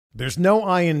There's no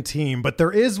I in team, but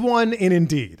there is one in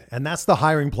Indeed, and that's the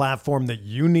hiring platform that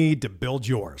you need to build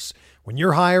yours. When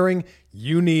you're hiring,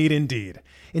 you need Indeed.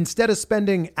 Instead of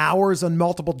spending hours on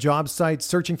multiple job sites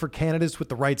searching for candidates with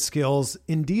the right skills,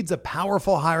 Indeed's a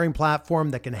powerful hiring platform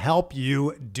that can help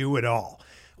you do it all.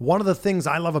 One of the things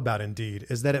I love about Indeed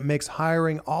is that it makes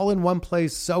hiring all in one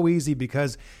place so easy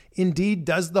because Indeed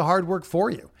does the hard work for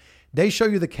you. They show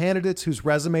you the candidates whose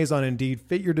resumes on Indeed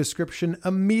fit your description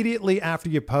immediately after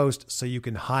you post so you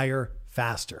can hire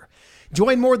faster.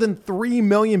 Join more than 3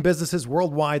 million businesses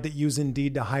worldwide that use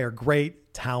Indeed to hire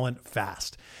great talent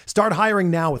fast. Start hiring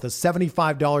now with a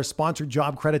 $75 sponsored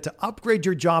job credit to upgrade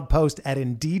your job post at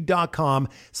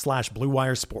Indeed.com/Blue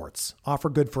Wire Sports. Offer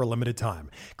good for a limited time.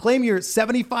 Claim your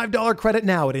 $75 credit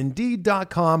now at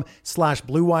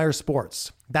Indeed.com/Blue Wire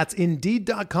Sports. That's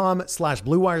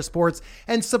Indeed.com/Blue Wire Sports,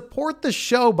 and support the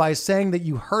show by saying that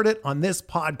you heard it on this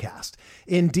podcast.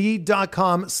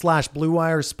 Indeed.com/Blue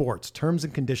Wire Sports. Terms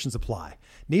and conditions apply.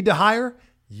 Need to hire?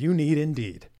 You need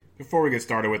Indeed. Before we get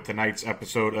started with tonight's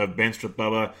episode of Benched with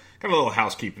Bubba, got a little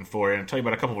housekeeping for you and tell you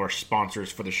about a couple of our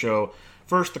sponsors for the show.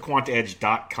 First,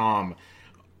 thequantedge.com.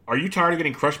 Are you tired of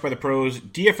getting crushed by the pros?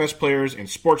 DFS players and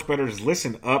sports bettors,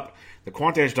 listen up.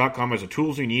 Thequantedge.com has the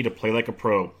tools you need to play like a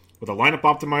pro. With a lineup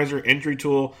optimizer, injury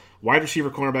tool, wide receiver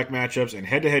cornerback matchups, and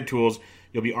head-to-head tools,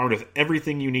 you'll be armed with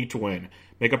everything you need to win.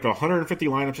 Make up to 150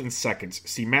 lineups in seconds.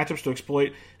 See matchups to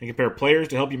exploit and compare players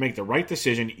to help you make the right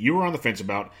decision you were on the fence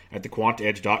about at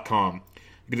thequantedge.com.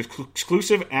 You get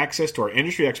exclusive access to our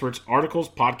industry experts, articles,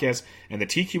 podcasts, and the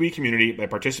TQE community by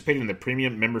participating in the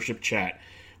premium membership chat.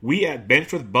 We at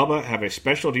Benched with Bubba have a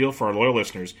special deal for our loyal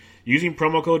listeners. Using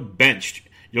promo code BENCHED,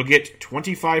 you'll get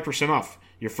 25% off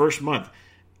your first month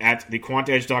at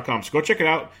thequantedge.com. So go check it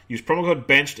out. Use promo code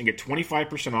BENCHED and get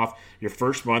 25% off your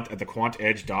first month at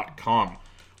thequantedge.com.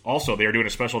 Also, they are doing a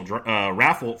special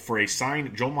raffle for a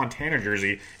signed Joe Montana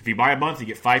jersey. If you buy a month, you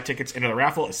get 5 tickets into the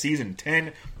raffle, a season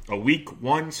 10, a week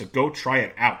 1, so go try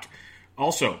it out.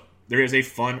 Also, there is a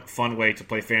fun way to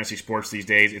play fantasy sports these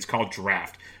days. It's called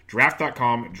Draft.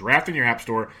 Draft.com, draft in your app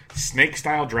store,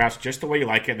 snake-style drafts just the way you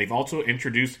like it. They've also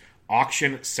introduced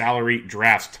auction salary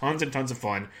drafts. Tons and tons of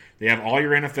fun. They have all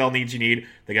your NFL needs you need.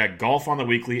 They got golf on the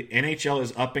weekly. NHL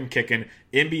is up and kicking.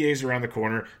 NBA's around the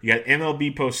corner. You got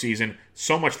MLB postseason.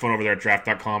 So much fun over there at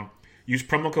draft.com. Use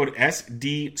promo code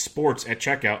SDSports at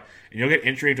checkout, and you'll get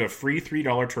entry into a free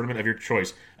 $3 tournament of your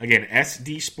choice. Again,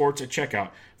 SDSports at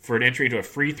checkout for an entry into a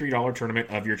free $3 tournament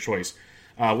of your choice.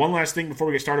 One last thing before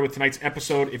we get started with tonight's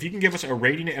episode. If you can give us a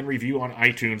rating and review on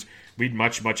iTunes, we'd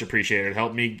much appreciate it. It'd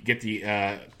help me get the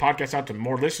podcast out to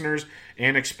more listeners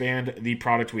and expand the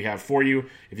product we have for you.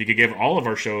 If you could give all of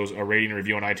our shows a rating and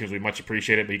review on iTunes, we'd much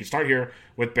appreciate it. But you can start here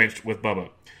with Benched with Bubba.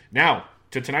 Now,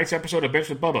 to tonight's episode of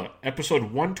Benched with Bubba, episode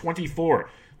 124,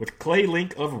 with Clay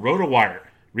Link of RotoWire,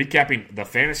 recapping the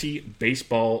fantasy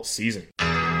baseball season.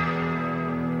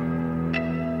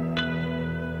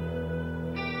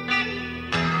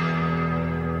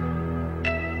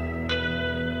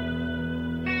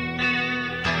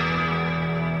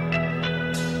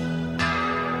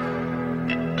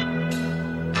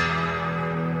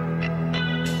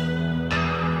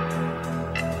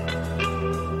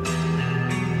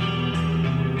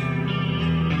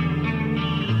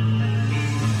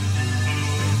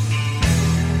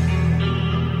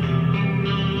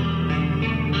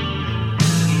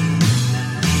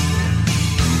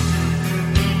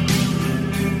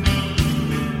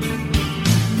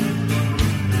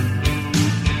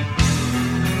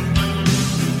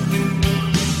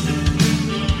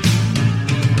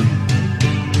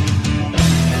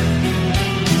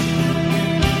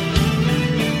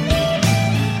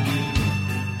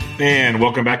 And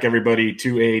welcome back, everybody,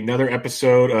 to another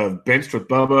episode of Benched with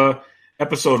Bubba,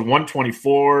 episode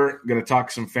 124. Going to talk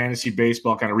some fantasy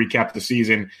baseball, kind of recap the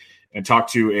season, and talk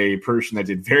to a person that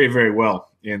did very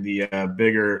well in the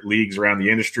bigger leagues around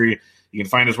the industry. You can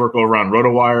find his work over on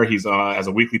RotoWire. He's has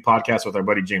a weekly podcast with our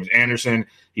buddy James Anderson.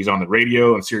 He's on the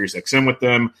radio and Sirius XM with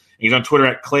them. And he's on Twitter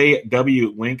at Clay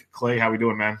W. Link. Clay, how we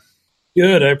doing, man?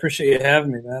 Good. I appreciate you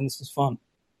having me, man. This is fun.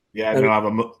 Yeah, no,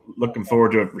 I'm looking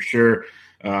forward to it for sure.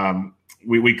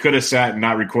 We could have sat and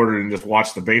not recorded and just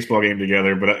watched the baseball game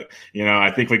together, but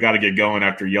I think we got to get going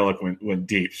after Yelich went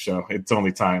deep, so it's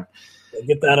only time.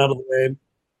 Get that out of the way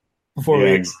before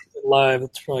we get live.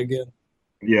 That's probably good.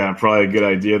 Yeah, probably a good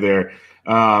idea there.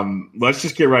 Let's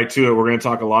just get right to it. We're going to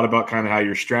talk a lot about kind of how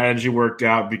your strategy worked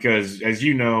out because, as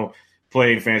you know,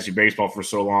 playing fantasy baseball for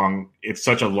so long, it's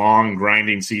such a long,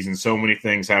 grinding season. So many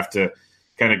things have to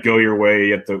kind of go your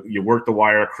way. You work the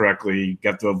wire correctly. You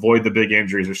have to avoid the big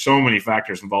injuries. There's so many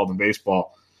factors involved in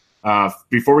baseball.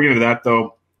 Before we get into that,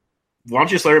 though, why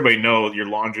don't you just let everybody know your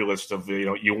laundry list of,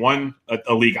 you won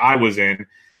a league I was in,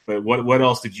 but what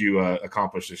else did you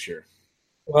accomplish this year?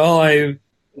 Well, I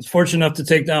was fortunate enough to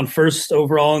take down first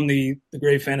overall in the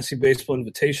Great Fantasy Baseball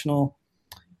Invitational.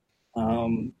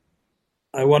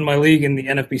 I won my league in the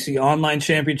NFBC Online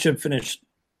Championship, finished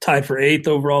tied for 8th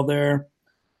overall there.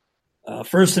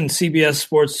 First in CBS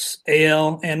Sports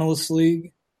AL Analyst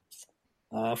League.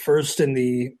 First in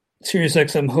the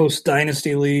SiriusXM Host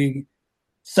Dynasty League.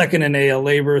 Second in AL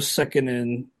Labor. Second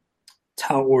in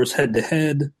Tout Wars Head to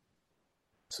Head.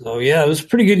 So yeah, it was a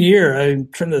pretty good year.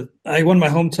 I won my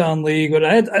hometown league, but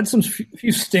I had some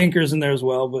few stinkers in there as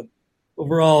well. But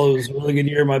overall, it was a really good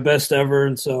year, my best ever.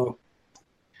 And so,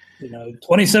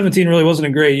 2017 really wasn't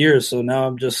a great year. So now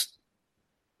I'm just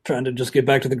trying to just get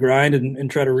back to the grind and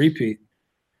try to repeat.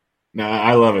 No,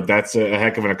 I love it. That's a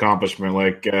heck of an accomplishment.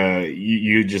 Like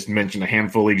you just mentioned a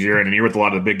handful of leagues you're in, and you're with a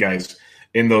lot of the big guys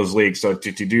in those leagues. So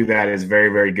to do that is very,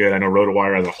 very good. I know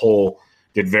RotoWire as a whole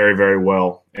did very, very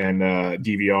well. And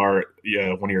DVR,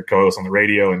 one of your co-hosts on the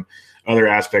radio and other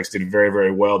aspects, did very,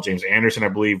 very well. James Anderson, I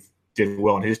believe, did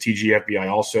well in his TGFBI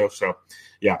also. So,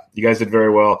 yeah, you guys did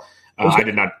very well. I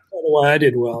did not. Why I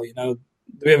did well.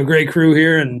 We have a great crew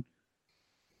here and,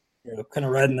 kind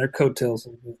of riding their coattails a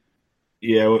little bit.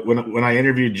 Yeah, when I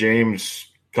interviewed James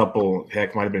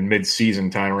might have been mid-season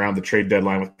time around the trade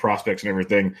deadline with prospects and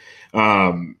everything,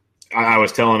 I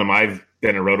was telling him I've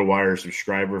been a RotoWire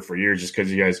subscriber for years just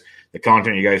because the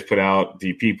content you guys put out,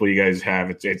 the people you guys have,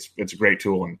 it's a great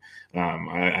tool, and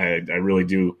I really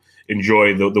do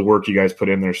enjoy the work you guys put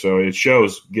in there. So it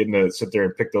shows getting to sit there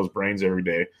and pick those brains every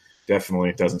day.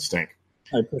 Definitely doesn't stink.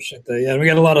 I appreciate that. Yeah, we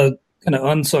got a lot of kind of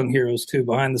unsung heroes too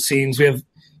behind the scenes. We have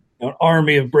an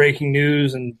army of breaking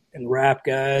news and rap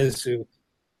guys who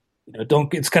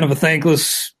it's kind of a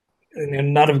thankless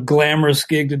and not a glamorous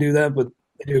gig to do that, but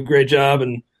they do a great job,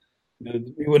 and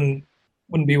we wouldn't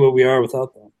be what we are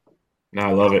without them. No,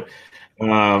 I love it. The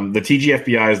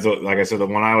TGFBI is, like I said, the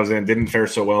one I was in didn't fare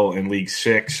so well in League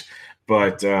 6,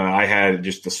 but I had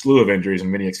just a slew of injuries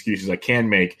and many excuses I can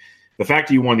make. The fact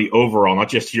that you won the overall, not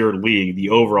just your league, the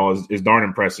overall is darn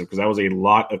impressive because that was a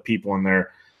lot of people in there.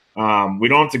 We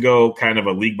don't have to go kind of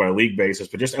a league-by-league basis,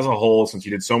 but just as a whole, since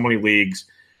you did so many leagues,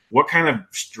 what kind of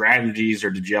strategies,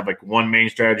 or did you have like one main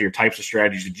strategy or types of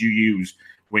strategies did you use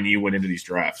when you went into these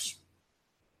drafts?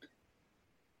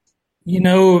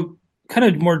 Kind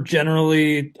of more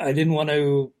generally, I didn't want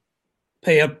to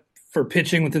pay up for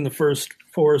pitching within the first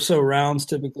 4 or so rounds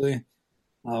typically.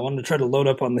 I wanted to try to load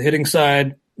up on the hitting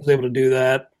side. Was able to do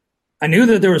that. I knew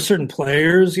that there were certain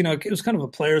players, it was kind of a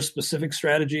player-specific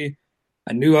strategy.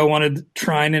 I knew I wanted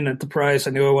Trinan at the price.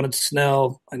 I knew I wanted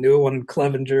Snell. I knew I wanted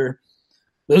Clevenger.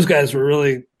 Those guys were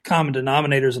really common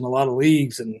denominators in a lot of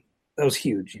leagues, and that was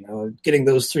huge. Getting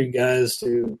those 3 guys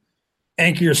to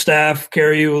anchor your staff,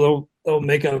 carry you, they'll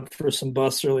make up for some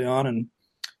busts early on.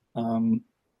 And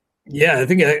I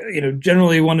think I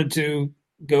generally wanted to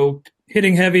go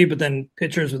hitting heavy, but then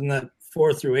pitchers within that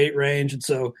 4 through 8 range. And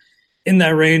so in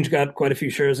that range, got quite a few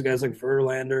shares of guys like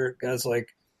Verlander, guys like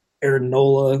Aaron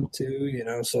Nola too,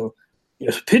 So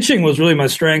pitching was really my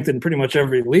strength in pretty much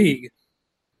every league.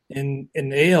 In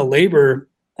AL Labor,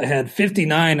 I had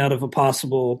 59 out of a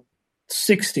possible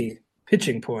 60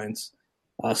 pitching points.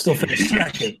 Still finished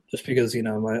second just because,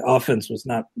 my offense was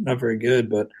not very good.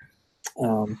 But,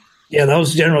 that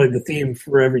was generally the theme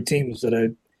for every team, is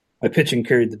that my pitching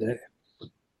carried the day.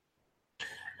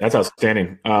 That's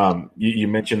outstanding. You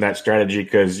mentioned that strategy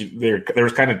because there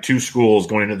was kind of 2 schools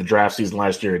going into the draft season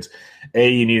last year. It's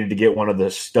A, you needed to get one of the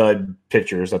stud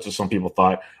pitchers. That's what some people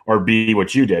thought. Or B,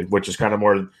 what you did, which is kind of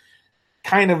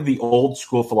the old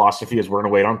school philosophy is we're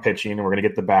going to wait on pitching and we're going to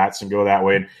get the bats and go that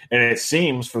way. And it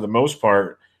seems for the most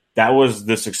part that was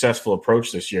the successful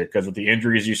approach this year because with the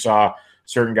injuries you saw,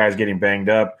 certain guys getting banged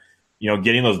up,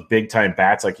 getting those big time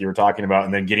bats like you were talking about,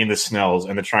 and then getting the Snells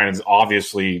and the Trinans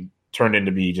obviously turned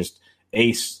into be just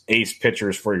ace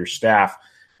pitchers for your staff.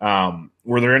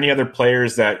 Were there any other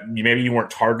players that maybe you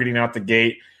weren't targeting out the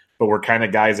gate, but were kind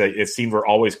of guys that it seemed were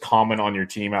always common on your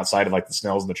team outside of like the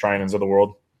Snells and the Trinans of the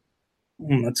world?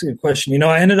 That's a good question.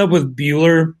 I ended up with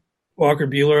Walker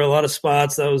Buehler, a lot of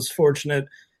spots. That was fortunate.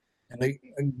 And I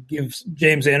give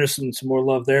James Anderson some more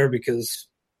love there because,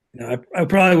 I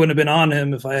probably wouldn't have been on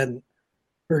him if I hadn't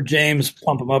heard James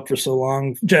pump him up for so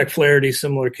long. Jack Flaherty,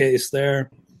 similar case there.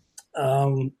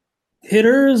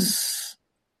 Hitters,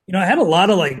 I had a lot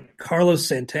of like Carlos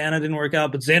Santana didn't work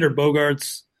out, but Xander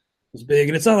Bogaerts was big.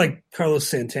 And it's not like Carlos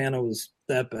Santana was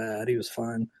that bad. He was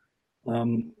fine.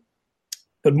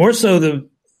 But more so the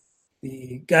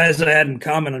guys that I had in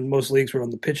common in most leagues were on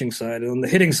the pitching side. And on the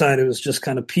hitting side, it was just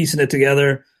kind of piecing it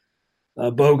together.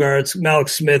 Bogarts, Malik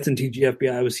Smith, and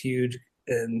TGFBI was huge.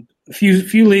 And a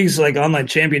few leagues like Online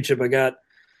Championship, I got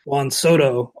Juan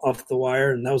Soto off the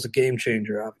wire, and that was a game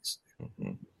changer, obviously.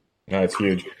 Mm-hmm. That's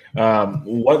huge.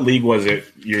 What league was it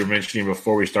you were mentioning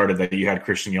before we started that you had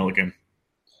Christian Yelich in?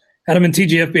 Had him in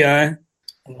TGFBI.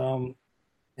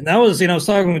 And that was, I was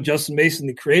talking with Justin Mason,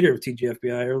 the creator of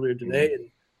TGFBI, earlier today. And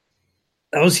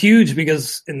that was huge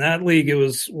because in that league, it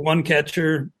was one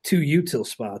catcher, 2 util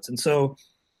spots. And so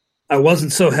I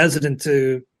wasn't so hesitant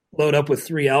to load up with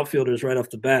 3 outfielders right off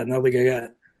the bat. In that league, I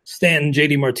got Stanton,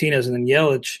 JD Martinez, and then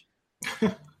Yelich.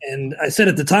 And I said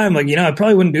at the time, like, I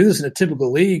probably wouldn't do this in a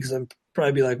typical league because I'd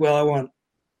probably be like, well, I want,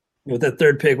 with that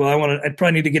third pick, I'd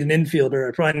probably need to get an infielder.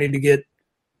 I probably need to get,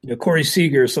 Corey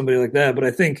Seager or somebody like that. But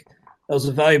I think that was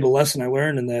a valuable lesson I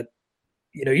learned in that,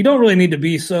 you don't really need to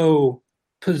be so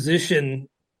position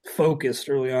focused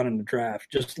early on in the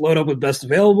draft. Just load up with best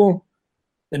available,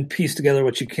 then piece together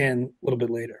what you can a little bit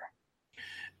later.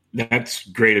 That's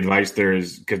great advice there,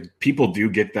 is because people do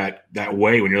get that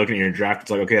way when you're looking at your draft.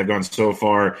 It's like, okay, I've gone so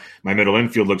far, my middle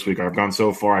infield looks weak, or I've gone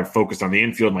so far, I've focused on the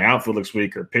infield, my outfield looks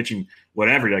weak, or pitching,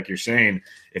 whatever, like you're saying.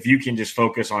 If you can just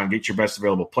focus on get your best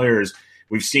available players,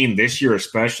 we've seen this year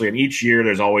especially, and each year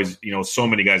there's always, so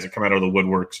many guys that come out of the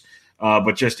woodworks.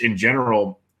 But just in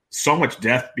general, so much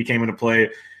depth became into play.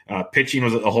 Pitching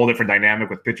was a whole different dynamic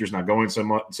with pitchers not going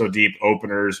so deep,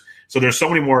 openers. So there's so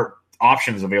many more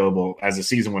options available as the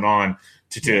season went on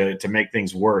to make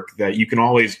things work that you can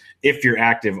always, if you're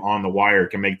active on the wire,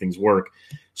 can make things work.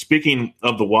 Speaking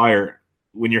of the wire,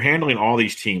 when you're handling all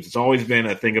these teams, it's always been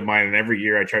a thing of mine. And every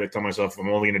year I try to tell myself I'm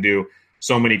only going to do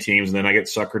so many teams, and then I get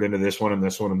suckered into this one and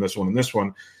this one and this one and this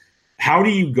one. How do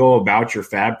you go about your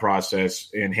fab process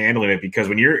and handling it? Because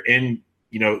when you're in,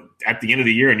 at the end of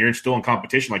the year and you're still in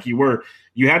competition like you were,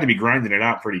 you had to be grinding it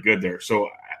out pretty good there. So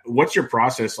what's your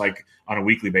process like on a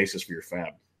weekly basis for your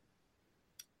fab?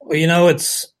 Well,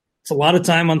 it's a lot of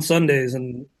time on Sundays,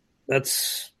 and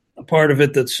that's a part of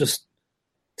it that's just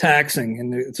taxing,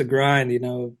 and it's a grind,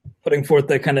 putting forth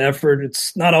that kind of effort.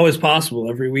 It's not always possible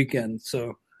every weekend.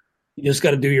 So you just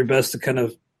got to do your best to kind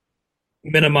of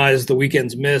minimize the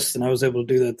weekend's missed. And I was able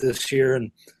to do that this year.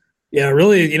 And yeah,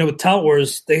 really, with Tout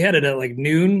Wars, they had it at like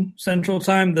noon Central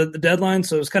Time, the deadline.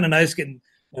 So it was kind of nice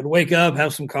I'd wake up,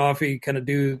 have some coffee, kind of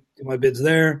do my bids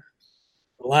there,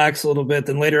 relax a little bit.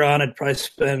 Then later on, I'd probably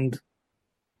spend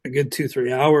a good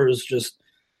 2-3 hours just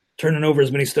turning over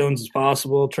as many stones as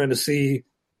possible, trying to see,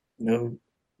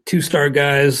 2-star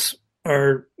guys.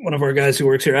 One of our guys who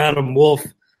works here, Adam Wolf,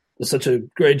 does such a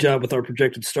great job with our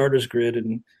projected starters grid,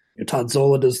 and Todd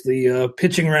Zola does the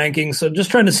pitching ranking. So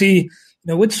just trying to see,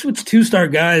 which 2-star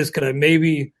guys could I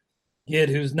maybe get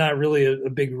who's not really a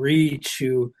big reach,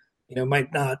 who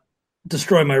might not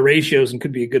destroy my ratios and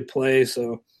could be a good play.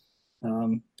 So,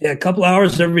 a couple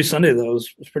hours every Sunday, though,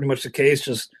 was pretty much the case.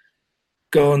 Just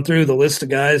going through the list of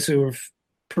guys who have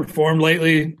performed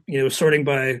lately, sorting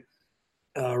by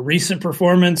recent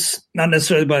performance, not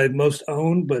necessarily by most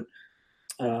owned, but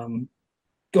going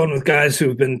with guys who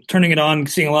have been turning it on,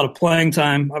 seeing a lot of playing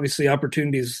time. Obviously,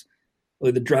 opportunities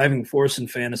really the driving force in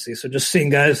fantasy. So just seeing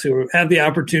guys who have the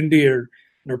opportunity or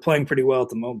are playing pretty well at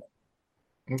the moment.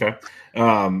 Okay.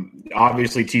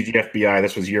 Obviously, TGFBI,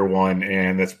 this was year one,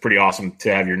 and that's pretty awesome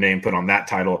to have your name put on that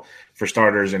title for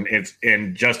starters.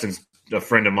 And Justin's a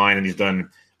friend of mine, and he's done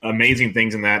amazing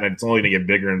things in that, and it's only going to get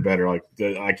bigger and better.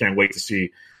 I can't wait to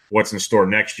see what's in store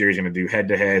next year. He's going to do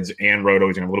head-to-heads and roto.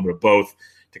 He's going to have a little bit of both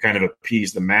to kind of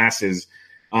appease the masses.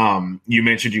 You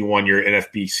mentioned you won your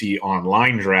NFBC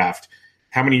online draft.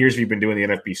 How many years have you been doing the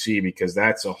NFBC? Because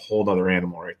that's a whole other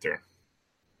animal right there.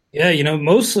 Yeah,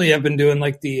 mostly I've been doing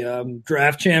like the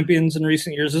draft champions in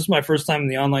recent years. This is my first time in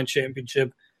the online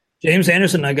championship. James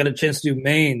Anderson and I got a chance to do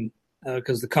Maine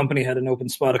because the company had an open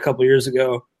spot a couple years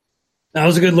ago. That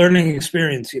was a good learning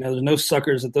experience. There's no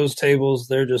suckers at those tables.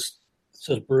 It's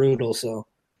just brutal. So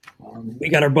we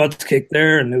got our butts kicked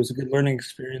there, and it was a good learning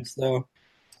experience, though.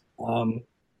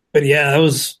 But yeah, I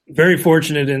was very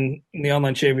fortunate in the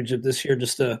online championship this year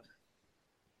just to,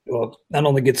 not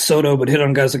only get Soto, but hit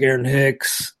on guys like Aaron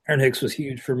Hicks. Aaron Hicks was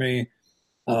huge for me.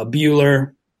 Bueller,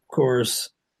 of course.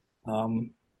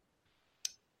 And,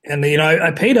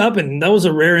 I paid up, and that was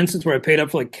a rare instance where I paid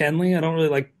up for like Kenley. I don't really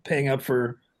like paying up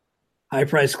for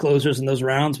high-priced closers in those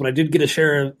rounds, but I did get a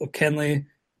share of Kenley.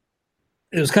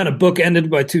 It was kind of book-ended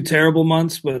by 2 terrible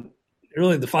months, but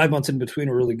really the 5 months in between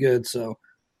were really good. So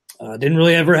didn't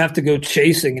really ever have to go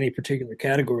chasing any particular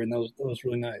category, and that was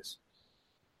really nice.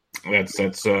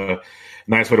 That's a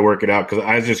nice way to work it out, because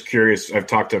I was just curious. I've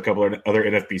talked to a couple of other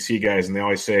NFBC guys, and they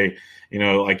always say,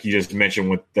 like you just mentioned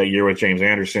with that year with James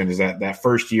Anderson, is that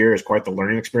first year is quite the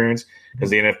learning experience, because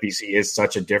the NFBC is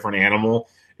such a different animal.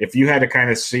 If you had to kind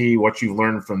of see what you've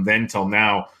learned from then till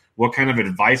now, what kind of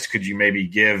advice could you maybe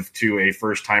give to a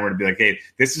first timer to be like, hey,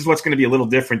 this is what's going to be a little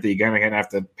different that you're going to have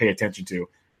to pay attention to,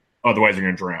 otherwise you're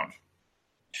going to drown?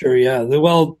 Sure, yeah.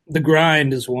 The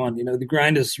grind is one. The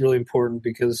grind is really important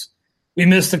because we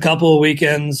missed a couple of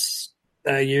weekends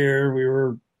that year. We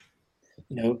were,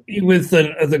 with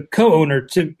the co-owner,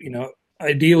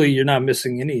 ideally you're not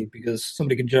missing any because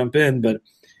somebody can jump in, but,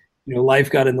 life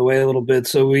got in the way a little bit.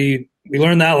 So we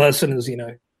learned that lesson is,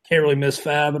 can't really miss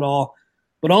Fab at all.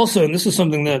 But also, and this is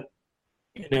something that,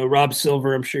 Rob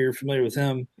Silver, I'm sure you're familiar with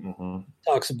him,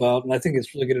 talks about, and I think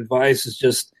it's really good advice, is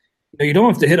just, you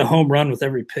don't have to hit a home run with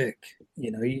every pick.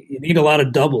 You need a lot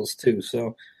of doubles too.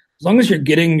 So as long as you're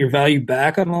getting your value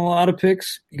back on a lot of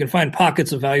picks, you can find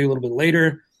pockets of value a little bit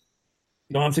later.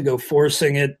 You don't have to go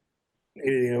forcing it,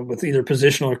 with either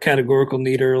positional or categorical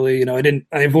need early.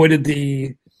 I avoided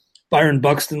the Byron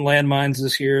Buxton landmines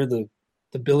this year, the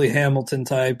Billy Hamilton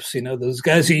types, those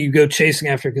guys who you go chasing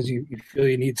after because you feel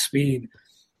you need speed.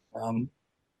 I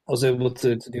was able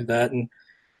to do that. And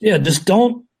yeah, just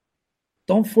don't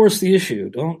force the issue.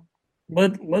 Don't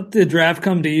let the draft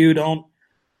come to you. Don't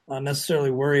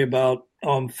necessarily worry about,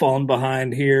 I'm falling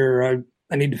behind here, or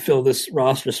I need to fill this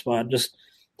roster spot. Just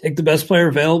take the best player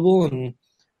available and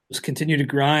just continue to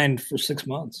grind for 6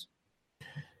 months.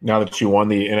 Now that you won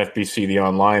the NFBC, the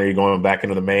online, are you going back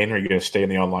into the main, or are you going to stay in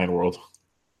the online world?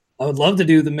 I would love to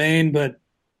do the main, but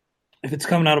if it's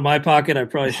coming out of my pocket, I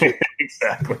probably should.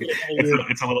 Exactly.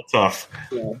 It's a little tough.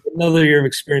 Yeah, another year of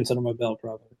experience under my belt,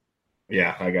 probably.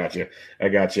 Yeah, I got you.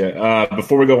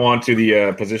 Before we go on to the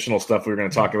positional stuff we were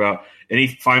going to talk about, any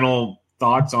final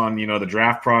thoughts on, the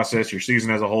draft process, your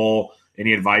season as a whole?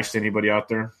 Any advice to anybody out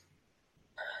there?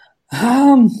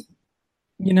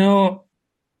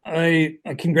 I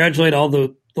congratulate all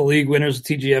the league winners of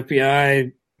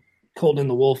TGFBI, Colton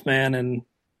the Wolfman and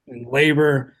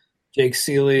Labor, Jake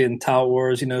Seeley and Tout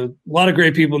Wars. A lot of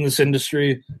great people in this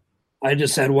industry. I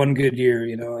just had one good year.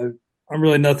 I'm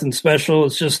really nothing special.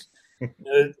 It's just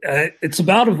it's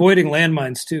about avoiding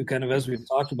landmines too, kind of as we've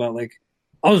talked about. Like,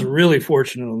 I was really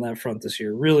fortunate on that front this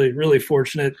year. Really, really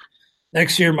fortunate.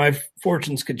 Next year, my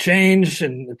fortunes could change,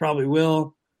 and it probably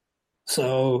will.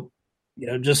 So,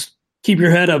 just keep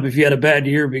your head up if you had a bad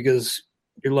year, because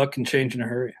your luck can change in a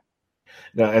hurry.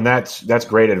 No, and that's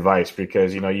great advice,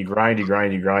 because you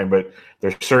grind, but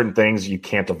there's certain things you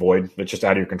can't avoid. It's just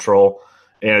out of your control,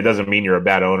 and it doesn't mean you're a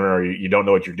bad owner or you don't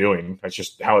know what you're doing. That's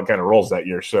just how it kind of rolls that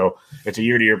year. So it's a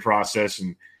year-to-year process,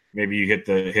 and maybe you hit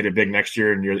it big next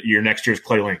year, and your next year's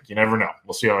Clay Link. You never know.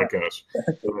 We'll see how it goes.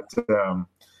 But,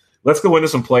 let's go into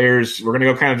some players. We're going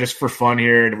to go kind of just for fun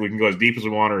here, and we can go as deep as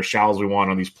we want or as shallow as we want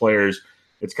on these players.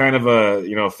 It's kind of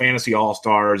a fantasy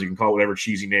all-stars. You can call it whatever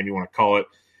cheesy name you want to call it.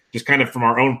 Just kind of from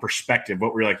our own perspective,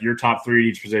 what we're like, your top three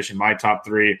at each position, my top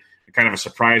three, kind of a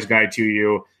surprise guy to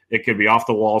you. It could be off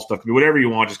the wall stuff, it could be whatever you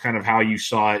want, just kind of how you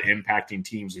saw it impacting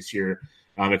teams this year.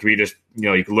 It could be just,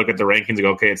 you can look at the rankings and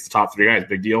go, okay, it's the top three guys,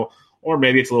 big deal. Or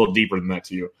maybe it's a little deeper than that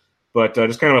to you. But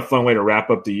just kind of a fun way to wrap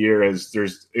up the year, as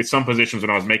it's some positions when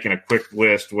I was making a quick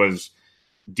list was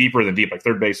deeper than deep. Like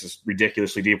third base is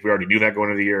ridiculously deep. We already knew that going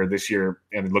into the year. This year,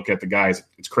 and look at the guys,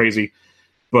 it's crazy.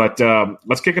 But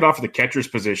let's kick it off with the catcher's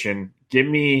position. Give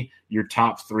me your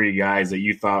top three guys that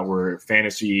you thought were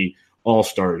fantasy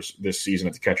all-stars this season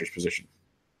at the catcher's position.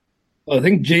 Well, I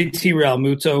think JT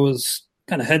Realmuto was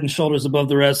kind of head and shoulders above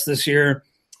the rest this year.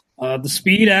 The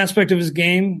speed aspect of his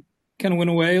game kind of went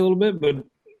away a little bit, but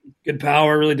good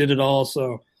power, really did it all.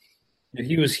 So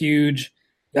he was huge.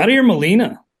 Yadier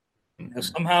Molina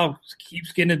somehow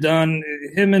keeps getting it done.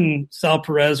 Him and Sal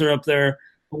Perez are up there.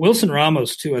 Wilson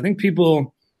Ramos, too. I think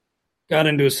people got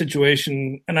into a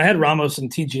situation, and I had Ramos in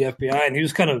TGFBI, and he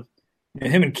was kind of,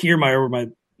 him and Kiermaier were my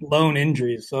lone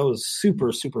injuries, so I was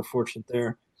super, super fortunate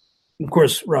there. And of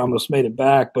course, Ramos made it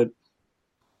back, but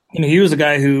he was a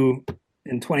guy who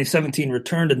in 2017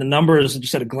 returned, and the numbers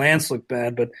just at a glance looked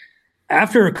bad, but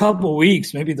after a couple of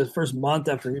weeks, maybe the first month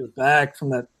after he was back from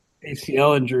that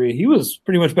ACL injury, he was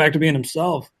pretty much back to being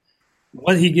himself.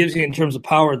 What he gives you in terms of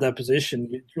power at that position,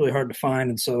 it's really hard to find.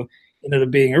 And so it ended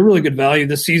up being a really good value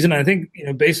this season. I think,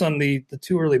 based on the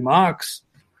two early mocks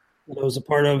that I was a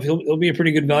part of, he'll be a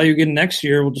pretty good value again next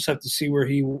year. We'll just have to see where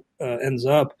he ends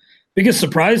up. Biggest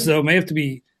surprise, though, may have to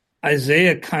be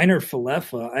Isaiah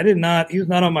Kiner-Falefa. He was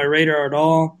not on my radar at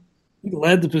all. He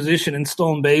led the position in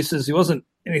stolen bases. He wasn't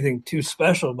anything too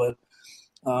special, but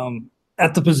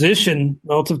at the position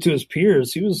relative to his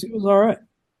peers, he was all right.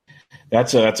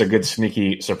 That's a good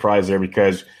sneaky surprise there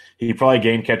because he probably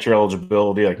gained catcher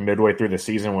eligibility like midway through the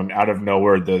season when out of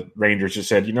nowhere the Rangers just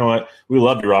said, you know what, we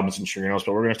love your Robinson Chirinos,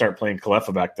 but we're going to start playing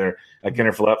Calefa back there, like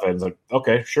Kenner Falefa. And it's like,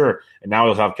 okay, sure. And now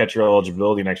he'll have catcher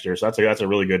eligibility next year. So that's a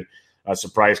really good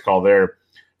surprise call there.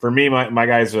 For me, my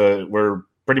guys were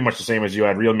pretty much the same as you. I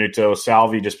had Real Muto,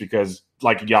 Salvi, just because,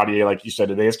 like Yadier, like you said,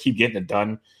 they just keep getting it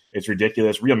done. It's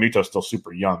ridiculous. Real Muto's still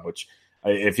super young, which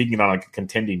if he can get on a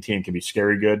contending team can be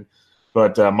scary good.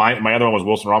 But my other one was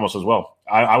Wilson Ramos as well.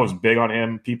 I was big on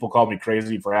him. People called me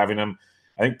crazy for having him.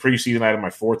 I think preseason I had him my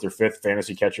 4th or 5th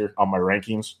fantasy catcher on my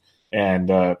rankings,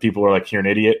 and people were like, "You're an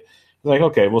idiot." I was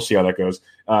like, okay, we'll see how that goes.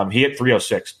 He hit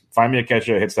 306. Find me a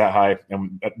catcher that hits that high,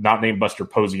 and not named Buster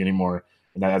Posey anymore,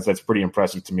 and that's pretty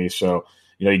impressive to me. So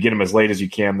you get him as late as you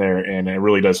can there, and it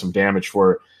really does some damage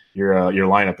for your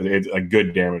lineup. It's a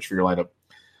good damage for your lineup.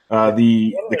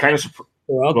 The kind of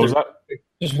what was that?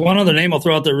 Just one other name I'll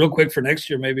throw out there real quick for next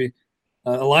year, maybe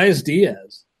Elias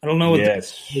Diaz. I don't know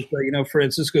what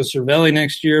Francisco Cervelli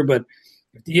next year, but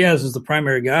if Diaz is the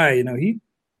primary guy,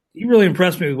 he really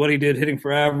impressed me with what he did, hitting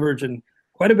for average and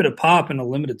quite a bit of pop in a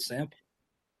limited sample.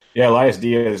 Yeah, Elias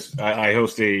Diaz. I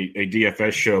host a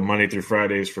DFS show Monday through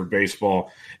Fridays for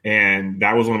baseball, and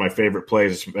that was one of my favorite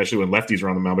plays, especially when lefties were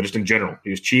on the mound, but just in general.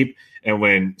 He was cheap, and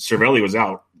when Cervelli was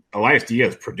out, Elias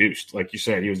Diaz produced. Like you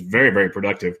said, he was very, very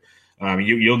productive.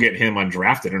 You'll get him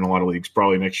undrafted in a lot of leagues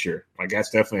probably next year. Like that's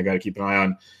definitely a guy to keep an eye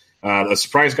on. A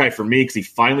surprise guy for me because he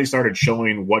finally started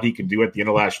showing what he can do at the end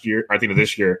of last year, or at the end of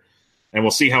this year, and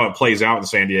we'll see how it plays out in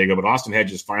San Diego. But Austin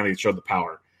Hedges finally showed the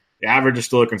power. The average is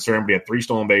still a concern, but he had 3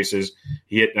 stolen bases.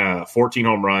 He hit 14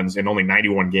 home runs in only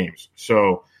 91 games.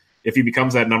 So if he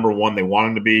becomes that number one they want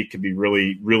him to be, could be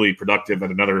really, really productive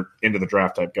and another end of the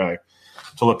draft type guy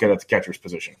to look at the catcher's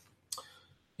position.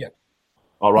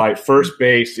 All right, first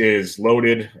base is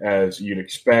loaded as you'd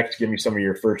expect. Give me some of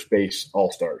your first base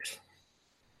all-stars.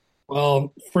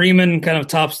 Well, Freeman kind of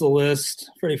tops the list.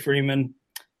 Freddie Freeman.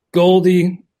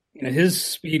 Goldie, his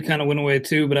speed kind of went away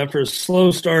too, but after a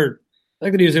slow start, the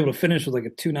fact that he was able to finish with like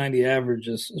a 290 average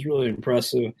is really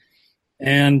impressive.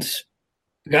 And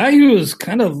the guy who was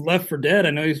kind of left for dead,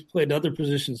 I know he's played other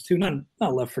positions too, not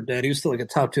left for dead. He was still like a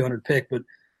top 200 pick, but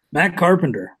Matt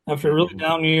Carpenter, after a really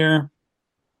down year,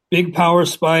 big power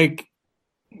spike.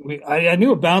 I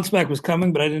knew a bounce back was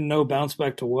coming, but I didn't know bounce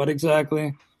back to what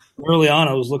exactly. Early on,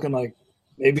 I was looking like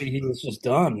maybe he was just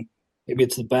done. Maybe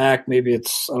it's the back. Maybe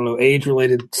it's, I don't know,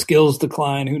 age-related skills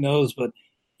decline. Who knows? But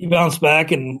he bounced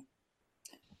back, and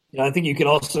I think you could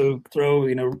also throw,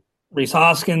 Rhys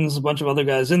Hoskins, a bunch of other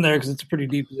guys in there because it's a pretty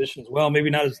deep position as well. Maybe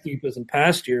not as deep as in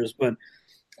past years, but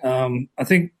I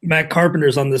think Matt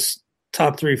Carpenter's on this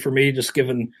top 3 for me, just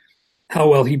given – how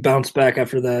well he bounced back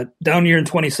after that down year in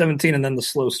 2017 and then the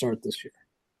slow start this year.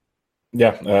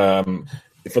 Yeah.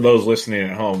 For those listening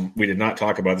at home, we did not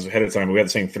talk about this ahead of time. But we had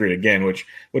the same 3 again, which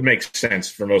would make sense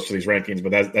for most of these rankings,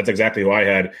 but that's exactly who I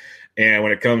had. And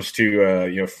when it comes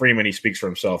to, Freeman, he speaks for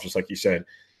himself, just like you said.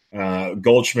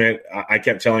 Goldschmidt, I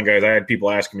kept telling guys, I had people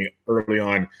asking me early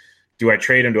on, do I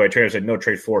trade him? I said, no,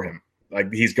 trade for him.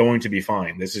 Like, he's going to be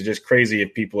fine. This is just crazy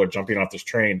if people are jumping off this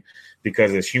train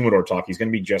because of this humidor talk. He's going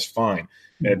to be just fine.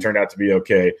 And it turned out to be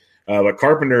okay. But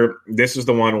Carpenter, this is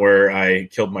the one where I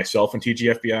killed myself in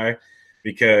TGFBI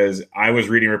because I was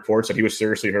reading reports that he was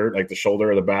seriously hurt, like the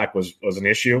shoulder or the back was an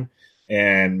issue.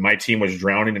 And my team was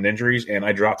drowning in injuries, and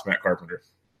I dropped Matt Carpenter.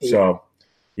 So,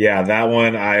 yeah, that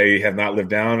one I have not lived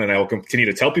down, and I will continue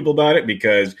to tell people about it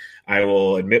because I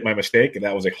will admit my mistake, and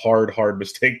that was a hard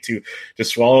mistake to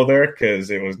swallow there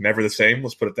because it was never the same.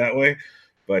 Let's put it that way.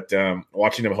 But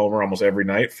watching him homer almost every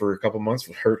night for a couple months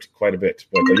hurt quite a bit.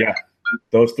 But yeah,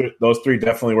 those three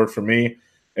definitely worked for me.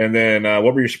 And then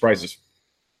what were your surprises?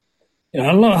 I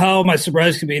don't know how my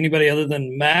surprise could be anybody other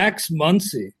than Max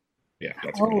Muncy. Yeah,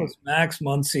 that's how was Max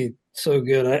Muncy so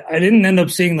good? I didn't end up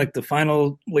seeing like the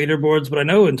final leaderboards, but I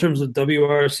know in terms of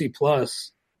WRC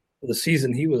plus for the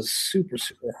season, he was super,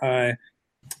 super high.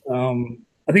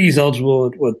 I think he's eligible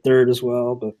at 3rd as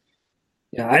well, but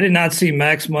yeah, I did not see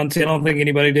Max Muncy. I don't think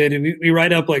anybody did. We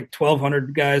write up like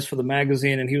 1,200 guys for the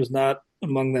magazine, and he was not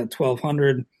among that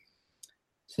 1,200.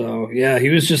 So yeah, he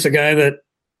was just a guy that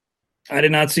I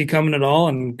did not see coming at all,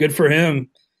 and good for him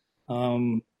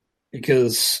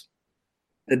because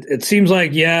it seems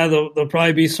like, yeah, there'll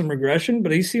probably be some regression,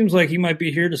 but he seems like he might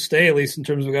be here to stay, at least in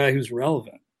terms of a guy who's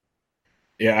relevant.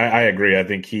 Yeah, I agree. I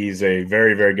think he's a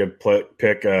very, very good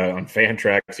pick on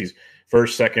Fantrax. He's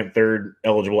 1st, 2nd, 3rd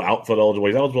eligible, outfield eligible.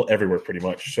 He's eligible everywhere pretty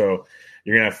much. So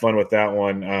you're going to have fun with that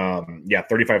one.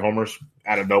 35 homers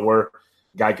out of nowhere.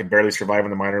 Guy could barely survive in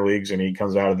the minor leagues, and he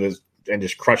comes out of this and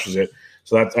just crushes it.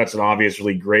 So that's an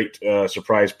obviously great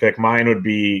surprise pick. Mine would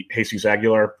be Jesus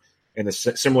Aguilar in the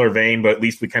similar vein, but at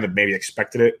least we kind of maybe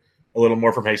expected it a little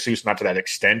more from Jesus, not to that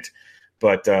extent.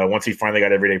 But once he finally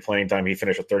got everyday playing time, he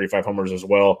finished with 35 homers as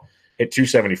well. Hit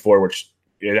 274, which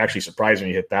it actually surprised me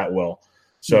he hit that well.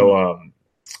 So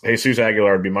Jesus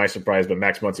Aguilar would be my surprise, but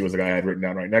Max Muncy was the guy I had written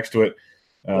down right next to it.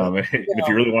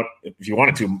 If you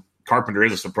wanted to, Carpenter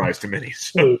is a surprise to many.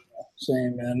 So.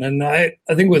 Same, man. And I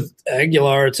think with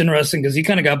Aguilar, it's interesting because he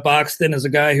kind of got boxed in as a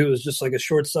guy who was just like a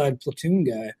short side platoon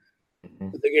guy.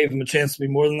 But they gave him a chance to be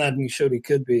more than that, and he showed he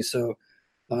could be. So,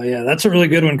 that's a really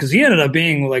good one because he ended up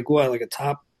being like a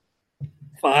top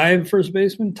 5 first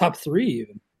baseman, top 3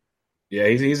 even. Yeah,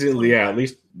 he's easily at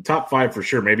least top 5 for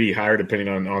sure. Maybe higher depending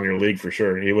on your league for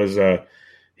sure. He was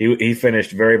he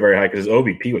finished very, very high because his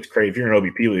OBP was crazy. If you're in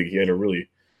an OBP league, he had a really,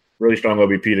 really strong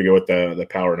OBP to go with the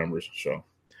power numbers. So.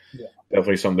 Yeah.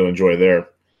 Definitely something to enjoy there.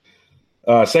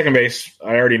 Second base,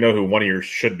 I already know who one of yours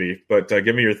should be, but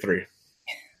give me your 3.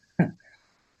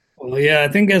 Well, yeah, I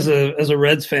think as a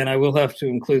Reds fan, I will have to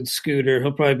include Scooter.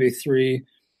 He'll probably be 3.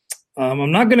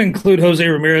 I'm not going to include Jose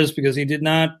Ramirez because he did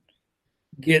not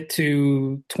get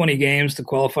to 20 games to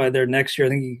qualify there next year. I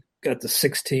think he got to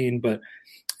 16, but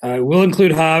I will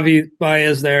include Javi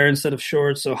Baez there instead of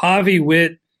Short. So Javi,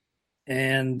 Whit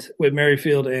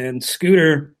Merrifield, and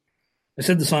Scooter. I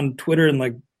said this on Twitter in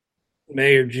like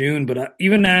May or June, but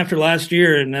even after last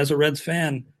year and as a Reds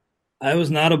fan, I was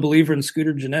not a believer in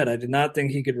Scooter Gennett. I did not think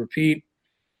he could repeat.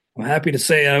 I'm happy to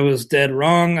say I was dead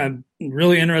wrong. I'm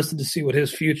really interested to see what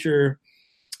his future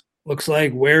looks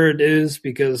like, where it is,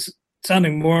 because it's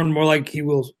sounding more and more like he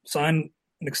will sign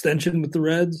an extension with the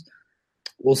Reds.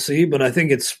 We'll see, but I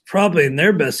think it's probably in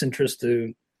their best interest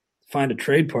to find a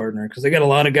trade partner because they got a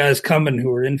lot of guys coming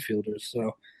who are infielders.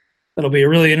 So that'll be a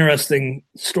really interesting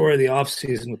story of the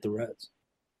offseason with the Reds.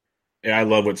 Yeah, I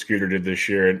love what Scooter did this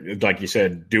year. And like you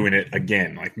said, doing it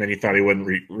again. Like many thought he wouldn't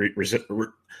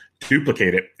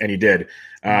duplicate it, and he did.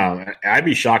 I'd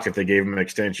be shocked if they gave him an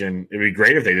extension. It'd be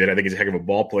great if they did. I think he's a heck of a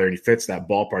ball player, and he fits that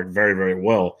ballpark very, very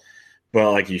well.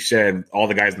 But like you said, all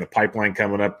the guys in the pipeline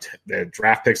coming up, the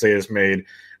draft picks they just made,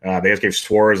 they just gave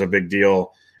Suarez a big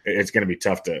deal. It's going to be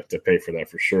tough to pay for that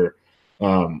for sure.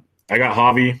 I got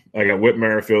Javi. I got Whit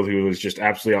Merrifield, who was just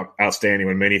absolutely outstanding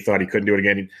when many thought he couldn't do it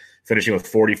again, finishing with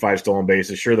 45 stolen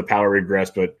bases. Sure, the power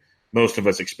regressed, but most of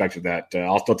us expected that.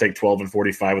 I'll still take 12 and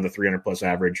 45 with a 300-plus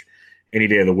average any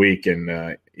day of the week.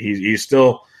 And he's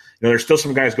still – there's still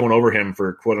some guys going over him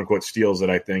for quote-unquote steals that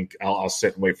I think I'll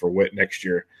sit and wait for Whit next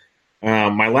year.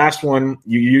 My last one,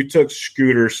 you took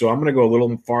Scooter, so I'm going to go a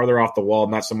little farther off the wall,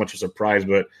 not so much a surprise,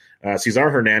 but Cesar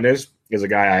Hernandez is a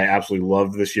guy I absolutely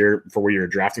loved this year for where you're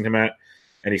drafting him at,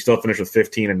 and he still finished with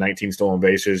 15 and 19 stolen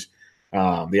bases.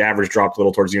 The average dropped a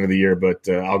little towards the end of the year, but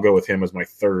I'll go with him as my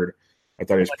third. I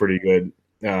thought he was pretty good.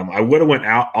 I would have went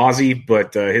out Ozzy,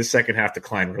 but his second half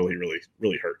decline really, really,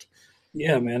 really hurt.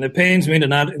 Yeah, man, it pains me to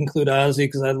not include Ozzy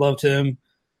because I loved him.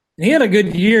 And he had a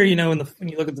good year, when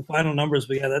you look at the final numbers.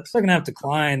 But, yeah, that second half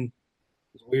decline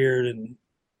was weird. And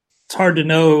it's hard to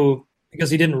know because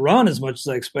he didn't run as much as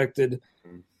I expected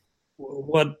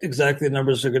what exactly the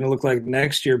numbers are going to look like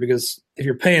next year, because if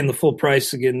you're paying the full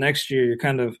price again next year, you're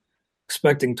kind of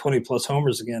expecting 20-plus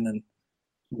homers again, and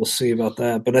we'll see about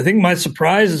that. But I think my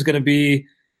surprise is going to be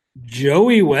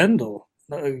Joey Wendell,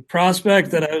 a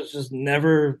prospect that I was just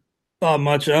never thought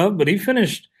much of, but he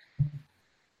finished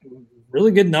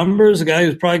really good numbers, a guy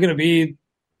who's probably going to be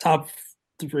top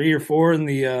 3 or 4 in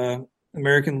the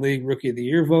American League Rookie of the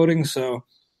Year voting. So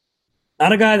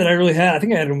not a guy that I really had. I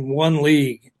think I had him in one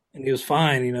league, and he was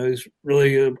fine. He's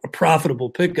really a profitable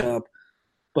pickup.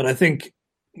 But I think,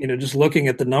 just looking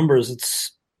at the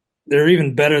numbers, they're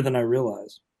even better than I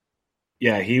realized.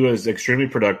 Yeah, he was extremely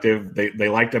productive. They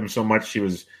liked him so much he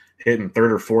was hitting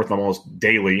third or fourth almost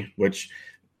daily, which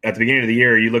at the beginning of the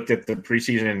year, you looked at the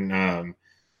preseason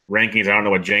rankings. I don't know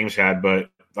what James had, but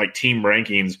like team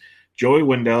rankings, Joey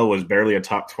Wendell was barely a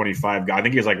top 25 guy. I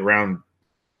think he was like around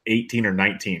 18 or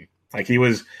 19. Like he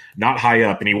was not high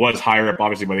up, and he was higher up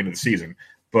obviously by the end of the season.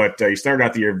 But he started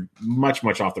out the year much,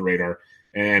 much off the radar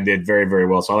and did very, very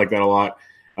well. So I like that a lot.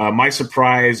 My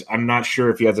surprise, I'm not sure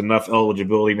if he has enough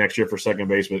eligibility next year for second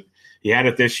base, but he had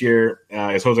it this year,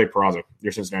 is Jose Peraza,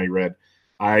 your Cincinnati Red.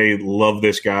 I love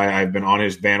this guy. I've been on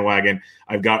his bandwagon.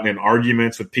 I've gotten in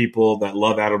arguments with people that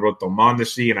love Adalberto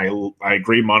Mondesi, and I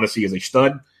agree Mondesi is a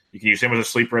stud. You can use him as a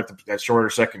sleeper at that shorter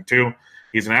second too.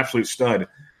 He's an absolute stud.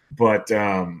 But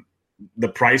the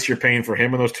price you're paying for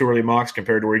him in those two early mocks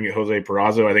compared to where you can get Jose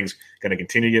Peraza, I think is going to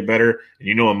continue to get better. And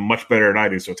you know him much better than I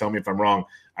do, so tell me if I'm wrong.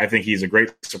 I think he's a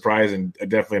great surprise and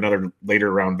definitely another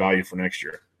later round value for next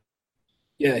year.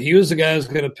 Yeah, he was the guy I was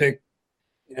going to pick,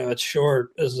 at short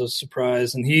as a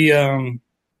surprise. And he,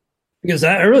 because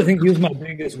I really think he was my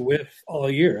biggest whiff all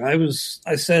year.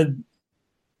 I said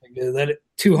that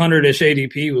 200-ish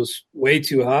ADP was way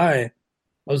too high.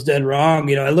 I was dead wrong.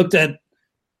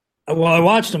 I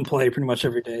watched him play pretty much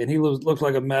every day, and he looked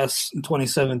like a mess in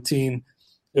 2017.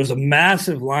 There was a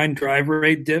massive line drive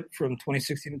rate dip from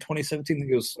 2016 to 2017. I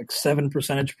think it was like 7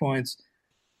 percentage points.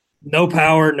 No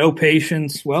power, no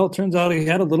patience. Well, it turns out he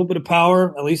had a little bit of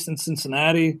power, at least in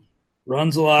Cincinnati.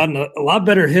 Runs a lot, and a lot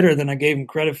better hitter than I gave him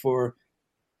credit for.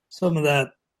 Some of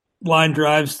that line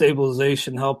drive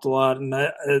stabilization helped a lot. And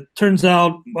it turns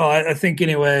out, I think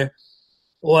anyway,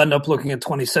 we'll end up looking at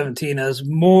 2017 as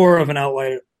more of an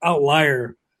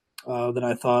outlier than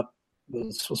I thought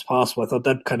was possible. I thought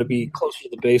that'd kind of be closer to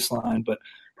the baseline, but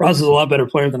Ross is a lot better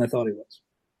player than I thought he was.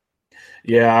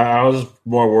 Yeah, I was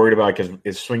more worried about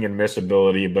his swing and miss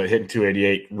ability, but hitting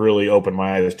 288 really opened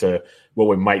my eyes to what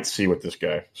we might see with this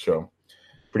guy. So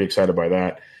pretty excited by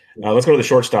that. Let's go to the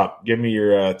shortstop. Give me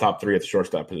your top three at the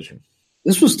shortstop position.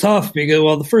 This was tough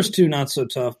because, the first two not so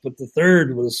tough, but the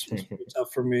third was pretty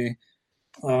tough for me.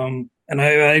 And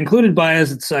I included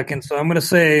Baez at second, so I'm going to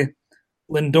say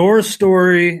Lindor,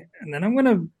 Story, and then I'm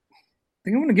going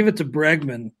to give it to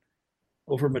Bregman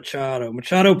over Machado.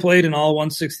 Machado played in all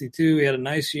 162. He had a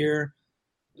nice year.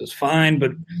 It was fine,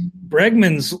 but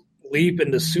Bregman's leap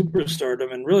into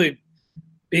superstardom and really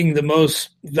being the most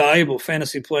valuable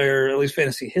fantasy player, at least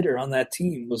fantasy hitter on that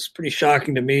team, was pretty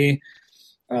shocking to me.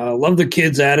 Love the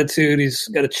kid's attitude. He's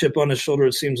got a chip on his shoulder,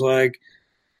 it seems like.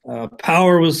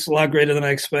 Power was a lot greater than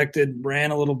I expected,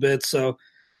 ran a little bit. So,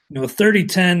 a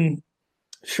 30-10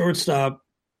 shortstop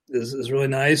is really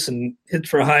nice and hit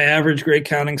for a high average, great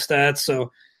counting stats.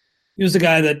 So he was the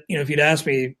guy that, if you'd asked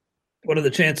me what are the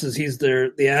chances he's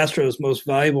the Astros' most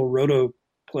valuable roto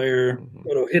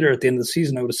hitter at the end of the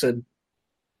season, I would have said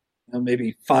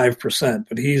maybe 5%.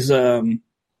 But he's a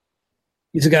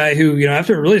guy who,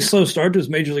 after a really slow start to his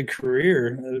major league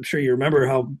career, I'm sure you remember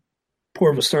how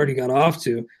poor of a start he got off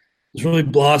to, has really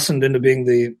blossomed into being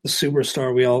the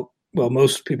superstar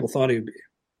most people thought he would be.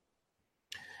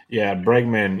 Yeah,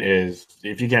 Bregman is –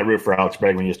 if you can't root for Alex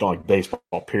Bregman, you just don't like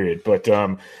baseball, period. But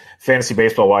fantasy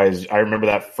baseball-wise, I remember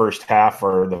that first half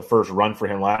or the first run for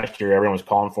him last year. Everyone was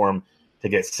calling for him to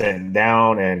get sent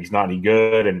down, and he's not any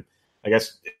good. And I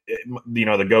guess,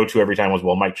 the go-to every time was,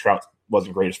 Mike Trout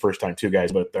wasn't great his first time too,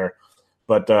 guys. But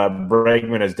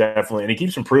Bregman is definitely – and he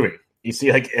keeps improving. You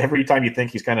see, every time you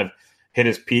think he's kind of hit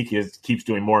his peak, he just keeps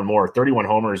doing more and more. 31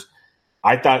 homers.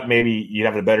 I thought maybe you'd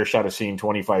have a better shot of seeing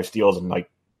 25 steals and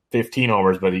 15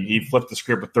 homers, but he flipped the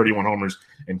script with 31 homers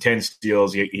and 10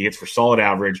 steals. He hits for solid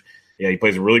average. Yeah, he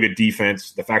plays a really good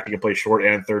defense. The fact he can play short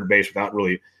and third base without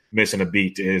really missing a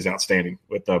beat is outstanding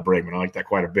with Bregman. I like that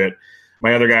quite a bit.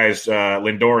 My other guys,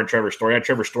 Lindor and Trevor Story. I had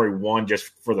Trevor Story won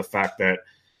just for the fact that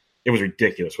it was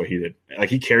ridiculous what he did.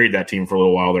 He carried that team for a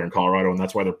little while there in Colorado, and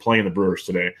that's why they're playing the Brewers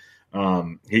today.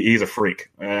 He's a freak.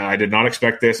 I did not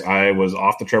expect this. I was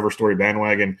off the Trevor Story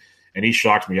bandwagon, and he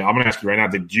shocked me. I'm going to ask you right now,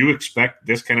 did you expect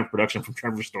this kind of production from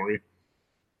Trevor Story?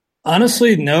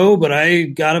 Honestly, no, but I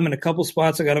got him in a couple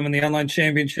spots. I got him in the online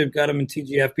championship, got him in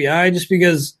TGFBI just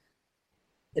because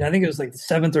I think it was the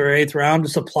 7th or 8th round,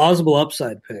 just a plausible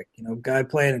upside pick. Guy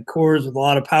playing in Coors with a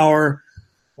lot of power,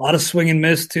 a lot of swing and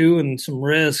miss too, and some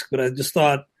risk. But I just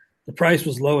thought the price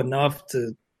was low enough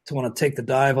to want to take the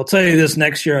dive. I'll tell you this,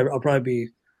 next year I'll probably be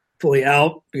fully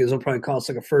out because it'll probably cost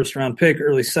a first-round pick,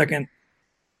 early second.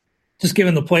 Just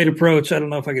given the plate approach, I don't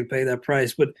know if I could pay that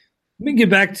price. But let me get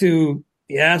back to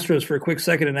the Astros for a quick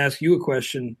second and ask you a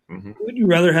question. Mm-hmm. Who would you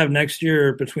rather have next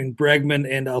year between Bregman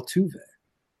and Altuve?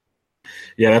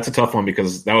 Yeah, that's a tough one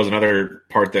because that was another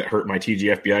part that hurt my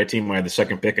TGFBI team when I had the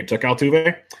second pick and took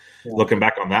Altuve. Yeah. Looking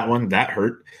back on that one, that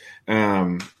hurt.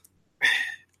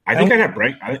 I think I'd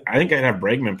have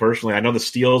Bregman personally. I know the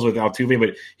steals with Altuve,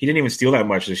 but he didn't even steal that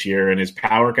much this year, and his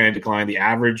power kind of declined. The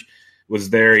average was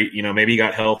there. Maybe he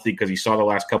got healthy because he saw the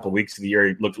last couple of weeks of the year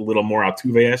he looked a little more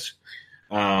Altuve-esque.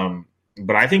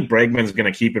 But I think Bregman's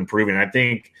going to keep improving. I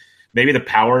think maybe the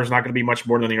power is not going to be much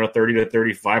more than 30 to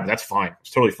 35, but that's fine.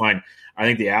 It's totally fine. I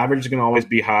think the average is going to always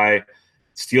be high.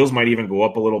 Steals might even go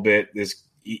up a little bit.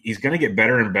 He's going to get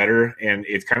better and better, and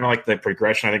it's kind of like the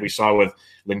progression I think we saw with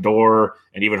Lindor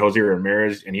and even Jose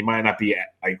Ramirez, and he might not be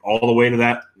all the way to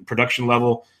that production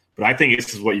level, but I think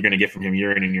this is what you're going to get from him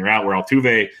year in and year out, where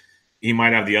Altuve, he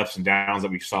might have the ups and downs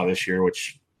that we saw this year,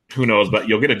 which who knows, but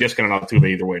you'll get a discount on Altuve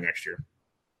either way next year.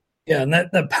 Yeah, and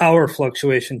that power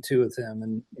fluctuation too with him,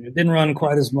 and didn't run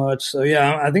quite as much. So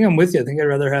yeah, I think I'm with you. I think I'd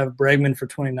rather have Bregman for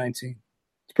 2019.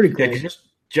 It's pretty Yeah, close. because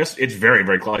just it's very,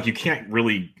 very close. Like, you can't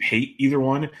really hate either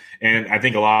one, and I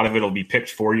think a lot of it will be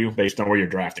picked for you based on where you're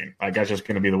drafting. Like, that's just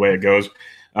going to be the way it goes.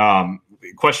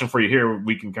 Question for you here: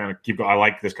 we can kind of keep. I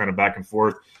like this kind of back and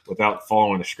forth without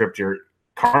following the script here.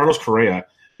 Carlos Correa,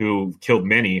 who killed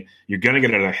many, you're going to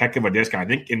get at a heck of a discount. I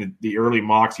think in the early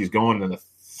mocks, he's going in the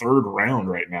third round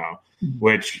right now,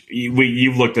 which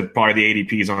you've looked at probably the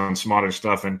ADPs on some other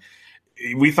stuff, and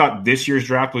we thought this year's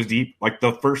draft was deep. Like,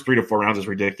 the first 3 to 4 rounds is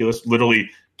ridiculous. Literally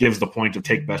gives the point of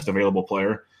take best available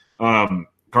player.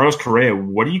 Carlos Correa,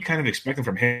 what are you kind of expecting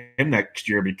from him next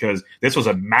year? Because this was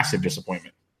a massive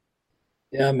disappointment.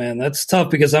 Yeah, man, that's tough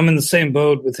because I'm in the same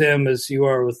boat with him as you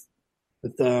are with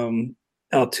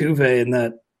Altuve, in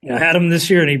that I had him this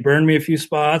year and he burned me a few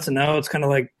spots, and now it's kind of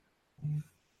like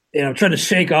I'm trying to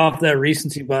shake off that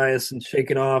recency bias and shake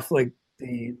it off, like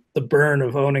the burn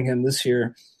of owning him this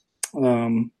year.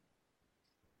 But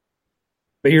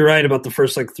you're right about the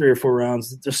first 3 or 4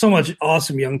 rounds. There's so much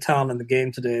awesome young talent in the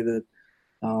game today that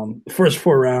the first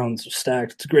 4 rounds are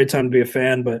stacked. It's a great time to be a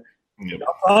fan, but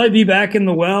I'll probably be back in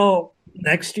the well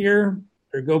next year,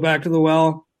 or go back to the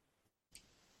well.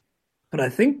 But I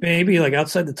think maybe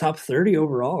outside the top 30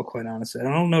 overall, quite honestly. I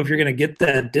don't know if you're going to get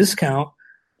that discount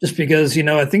just because,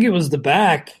 I think it was the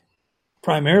back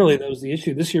primarily that was the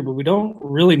issue this year, but we don't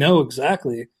really know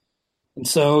exactly. And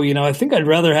so, I think I'd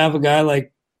rather have a guy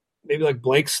maybe like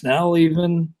Blake Snell,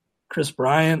 even Chris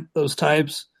Bryant, those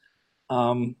types.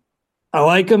 I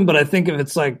like them, but I think if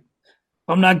it's I'm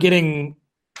not getting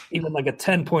even a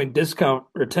 10-point discount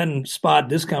or 10-spot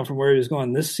discount from where he was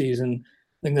going this season,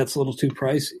 I think that's a little too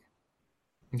pricey.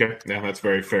 Okay, yeah, that's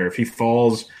very fair. If he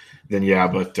falls, then yeah,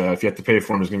 but if you have to pay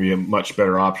for him, there's going to be much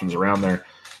better options around there.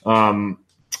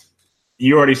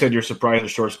 You already said your surprise at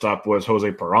shortstop was Jose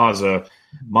Peraza.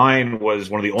 Mine was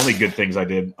one of the only good things I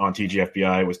did on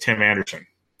TGFBI was Tim Anderson.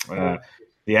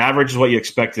 The average is what you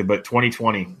expected, but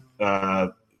 2020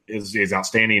 is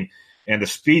outstanding. And the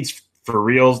speed's for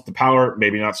reals, the power,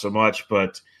 maybe not so much,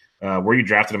 but where you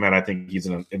drafted him at, I think he's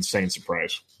an insane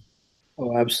surprise.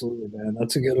 Oh, absolutely, man.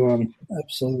 That's a good one.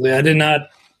 Absolutely. I did not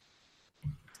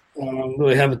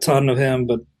really have a ton of him,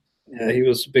 but yeah, he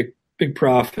was a big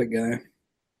profit guy.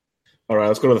 All right,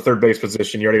 let's go to the third base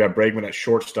position. You already got Bregman at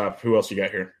shortstop. Who else you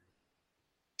got here?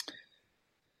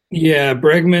 Yeah,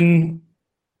 Bregman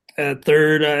at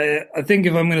third. I think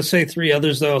if I'm going to say 3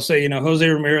 others, though, I'll say, Jose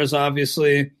Ramirez,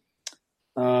 obviously,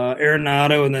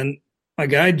 Arenado, and then my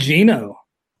guy Gino,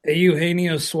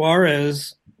 Eugenio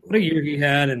Suarez. What a year he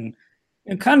had, and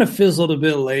kind of fizzled a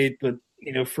bit late, but,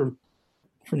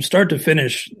 from start to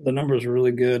finish, the numbers were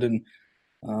really good. And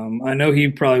I know he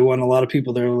probably won a lot of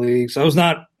people their leagues. I was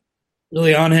not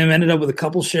really on him, ended up with a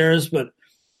couple shares, but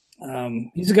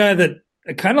he's a guy that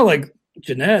kind of like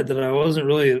Jeanette, that I wasn't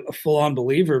really a full-on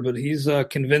believer, but he's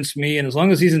convinced me, and as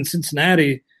long as he's in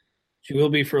Cincinnati, which he will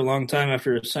be for a long time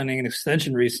after signing an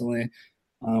extension recently,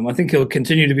 I think he'll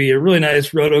continue to be a really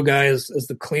nice roto guy as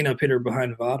the cleanup hitter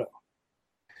behind Votto.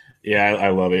 Yeah, I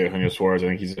love Eugenio Suarez. I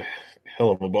think he's a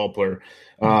hell of a ball player.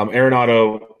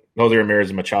 Arenado, Jose Ramirez,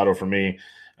 and Machado for me,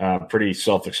 pretty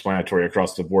self-explanatory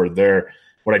across the board there.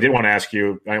 What I did want to ask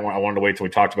you, I wanted to wait till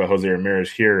we talked about Jose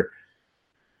Ramirez here.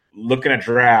 Looking at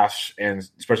drafts, and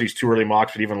especially these 2 early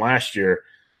mocks, but even last year,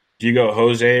 do you go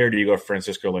Jose or do you go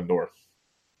Francisco Lindor?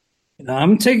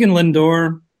 I'm taking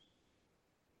Lindor.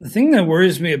 The thing that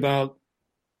worries me about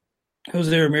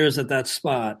Jose Ramirez at that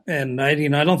spot, and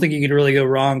I don't think you could really go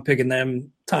wrong picking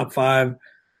them top 5.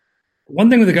 One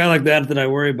thing with a guy like that I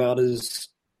worry about is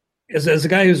as a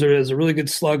guy who's a really good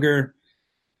slugger,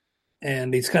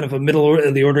 and he's kind of a middle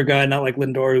of the order guy, not like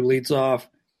Lindor who leads off.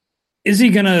 Is he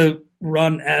going to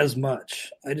run as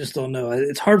much? I just don't know.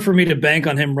 It's hard for me to bank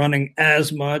on him running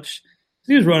as much.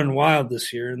 He was running wild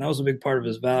this year, and that was a big part of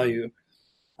his value.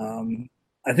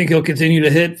 I think he'll continue to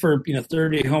hit for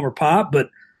 30 homer pop, but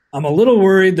I'm a little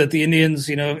worried that the Indians,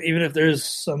 even if there's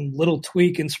some little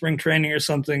tweak in spring training or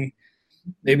something,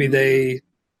 maybe they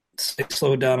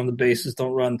slow down on the bases,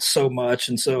 don't run so much,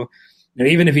 and so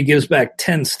even if he gives back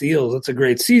 10 steals, that's a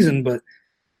great season, but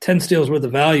 10 steals worth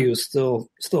of value is still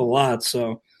a lot.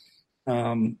 So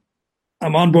I'm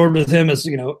on board with him as,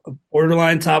 a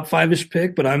borderline top 5-ish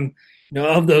pick, but I'm,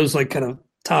 of those kind of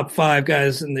top 5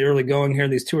 guys in the early going here,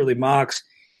 these 2 early mocks,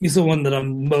 he's the one that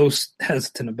I'm most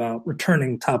hesitant about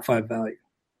returning top 5 value.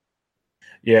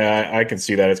 Yeah, I can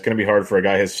see that. It's going to be hard for a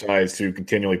guy his size to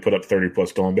continually put up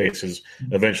 30-plus stolen bases.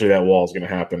 Eventually that wall is going to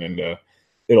happen, and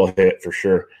it'll hit for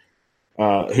sure.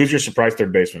 Who's your surprise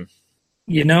third baseman?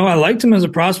 I liked him as a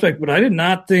prospect, but I did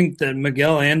not think that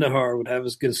Miguel Andujar would have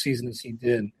as good a season as he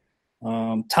did.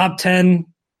 Top 10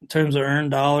 in terms of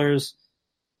earned dollars.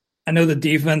 I know the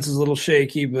defense is a little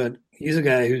shaky, but he's a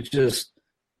guy who's just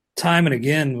time and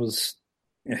again was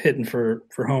hitting for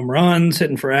home runs,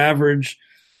 hitting for average.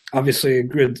 Obviously, a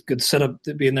good setup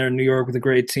to be in there in New York with a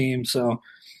great team. So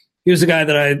he was a guy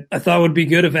that I thought would be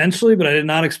good eventually, but I did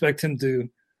not expect him to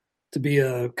be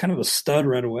a kind of a stud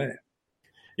right away.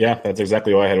 Yeah, that's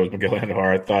exactly what I had with Miguel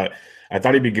Andujar. I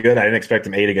thought he'd be good. I didn't expect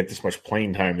him, A, to get this much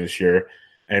playing time this year,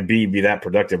 and B, be that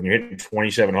productive. When you're hitting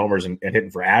 27 homers and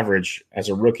hitting for average as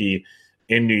a rookie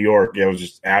in New York, I was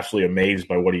just absolutely amazed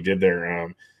by what he did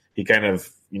there. He kind of,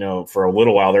 for a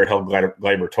little while there, held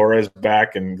Gleyber Torres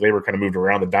back, and Gleyber kind of moved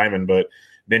around the diamond, but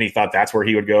then he thought that's where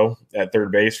he would go at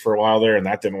third base for a while there, and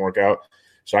that didn't work out.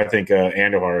 So I think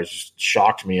Andujar has just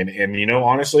shocked me. And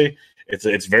honestly,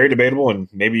 it's very debatable, and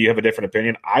maybe you have a different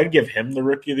opinion. I'd give him the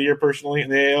Rookie of the Year personally in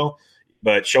the AL,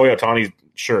 but Shohei Ohtani,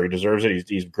 sure, he deserves it.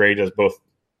 He's great as both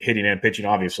hitting and pitching,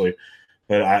 obviously.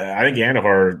 But I think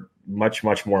Andujar much,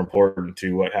 much more important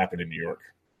to what happened in New York.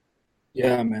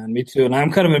 Yeah, man, me too. And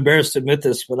I'm kind of embarrassed to admit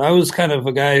this, but I was kind of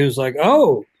a guy who's like,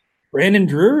 oh, Brandon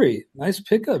Drury, nice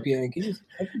pickup, Yankees.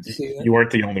 I could see that. You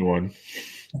weren't the only one.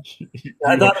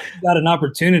 I thought if he got an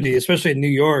opportunity, especially in New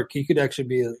York, he could actually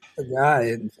be a guy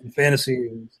in fantasy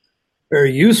who's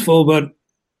very useful, but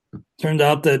turned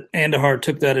out that Andujar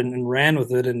took that and ran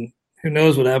with it, and who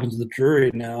knows what happens to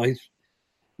Drury now.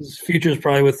 His future is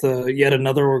probably with yet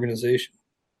another organization.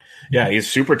 Yeah, he's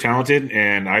super talented,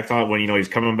 and I thought when he's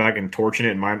coming back and torching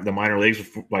it in the minor leagues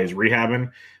by his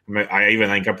rehabbing, I even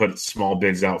think I put small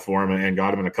bids out for him and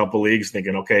got him in a couple leagues,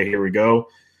 thinking, okay, here we go.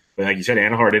 But like you said,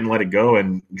 Andujar didn't let it go,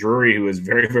 and Drury, who is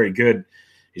very, very good,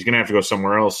 he's going to have to go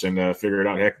somewhere else and figure it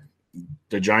out. Heck,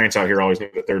 the Giants out here always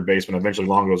need a third baseman. Eventually,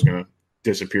 Longo's going to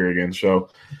disappear again. So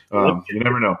you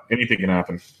never know; anything can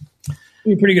happen.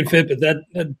 Be a pretty good fit, but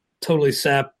that totally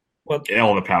sapped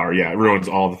all the power. Yeah, it ruins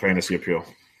all the fantasy appeal.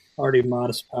 Already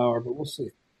modest power, but we'll see.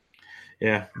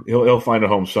 Yeah, he'll find a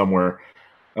home somewhere.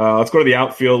 Let's go to the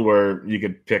outfield where you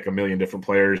could pick a million different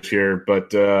players here, but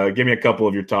give me a couple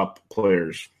of your top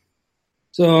players.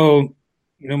 So,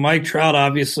 Mike Trout,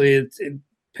 obviously, it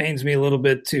pains me a little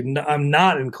bit I'm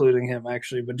not including him,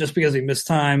 actually, but just because he missed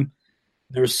time,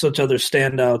 there were such other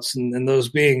standouts, and those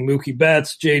being Mookie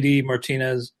Betts, J.D.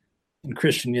 Martinez, and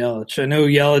Christian Yelich. I know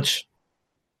Yelich,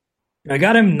 I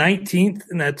got him 19th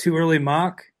in that too early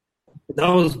mock. That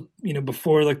was,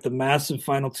 before like the massive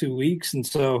final 2 weeks. And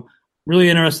so really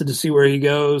interested to see where he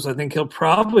goes. I think he'll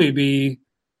probably be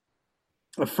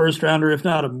a first rounder, if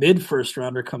not a mid first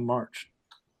rounder come March.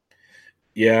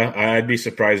 Yeah, I'd be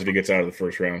surprised if he gets out of the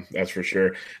first round. That's for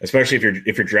sure. Especially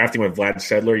if you're drafting with Vlad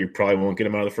Sedler, you probably won't get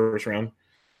him out of the first round.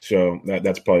 So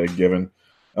that's probably a given.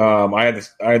 I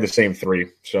had the same three,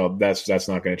 so that's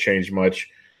not going to change much.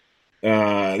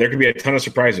 There could be a ton of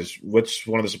surprises. What's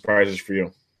one of the surprises for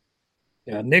you?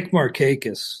 Yeah, Nick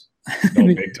Markakis.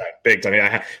 Big time.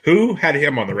 Yeah. Who had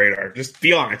him on the radar? Just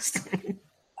be honest.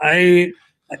 I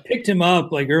picked him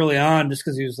up like early on just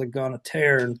because he was like on a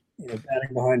tear and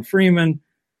batting behind Freeman,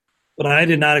 but I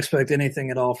did not expect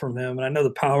anything at all from him. And I know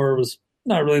the power was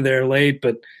not really there late,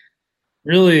 but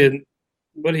really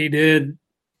what he did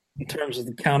in terms of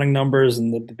the counting numbers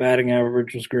and the batting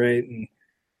average was great.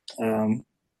 And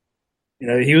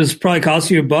he was probably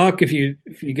cost you $1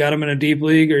 if you got him in a deep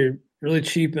league or really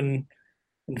cheap in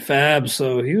fab.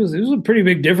 So he was a pretty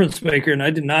big difference maker, and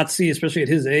I did not see, especially at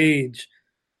his age,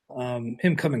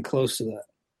 him coming close to that.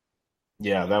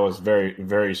 Yeah, that was very,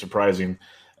 very surprising.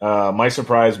 My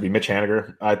surprise would be Mitch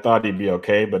Haniger. I thought he'd be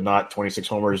okay, but not 26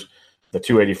 homers, the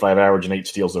 285 average and 8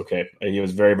 steals. Okay, he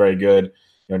was very, very good.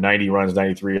 90 runs,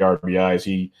 93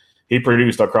 RBIs. He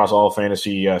produced across all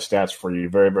fantasy stats for you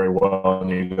very, very well, and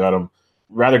you got him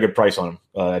rather good price on him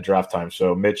at draft time.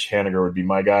 So Mitch Haniger would be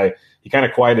my guy. He kind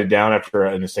of quieted down after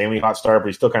an insanely hot start, but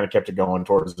he still kind of kept it going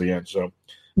towards the end. So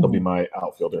he'll be my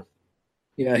outfielder.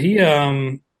 Yeah,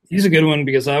 he's a good one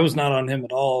because I was not on him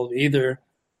at all either.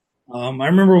 I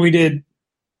remember we did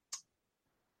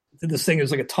this thing. It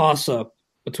was like a toss-up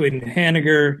between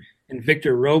Haniger and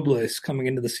Victor Robles coming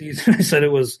into the season. I said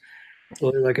it was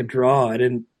really like a draw.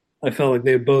 I felt like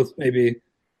they both maybe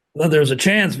 – I thought there was a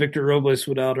chance Victor Robles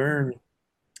would out-earn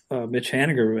Mitch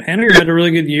Haniger. But Haniger had a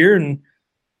really good year, and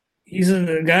he's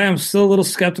a guy I'm still a little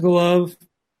skeptical of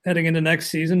heading into next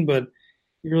season, but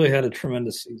he really had a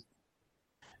tremendous season.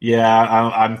 Yeah,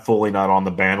 I'm fully not on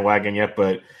the bandwagon yet,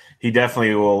 but he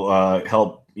definitely will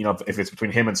help. If it's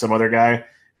between him and some other guy,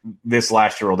 this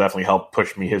last year will definitely help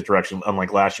push me his direction.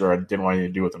 Unlike last year, I didn't want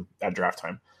anything to do with him at draft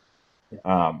time.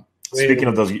 Speaking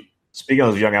of those Speaking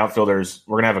of those young outfielders,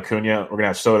 we're going to have Acuna. We're going to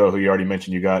have Soto, who you already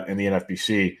mentioned you got in the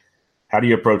NFBC. How do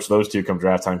you approach those two come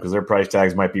draft time? Because their price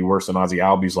tags might be worse than Ozzie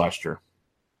Albies last year.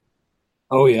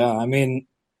 Oh, yeah. I mean,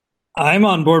 I'm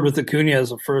on board with Acuna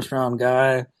as a first-round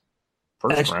guy.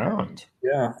 First round?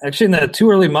 Yeah. Actually, in that too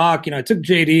early mock, I took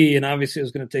JD, and obviously I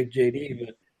was going to take JD,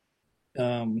 but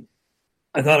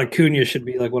I thought Acuna should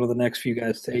be like one of the next few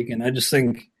guys taken. I just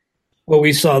think what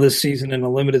we saw this season in a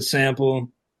limited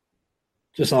sample,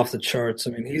 just off the charts.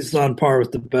 I mean, he's on par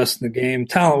with the best in the game,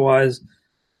 talent-wise.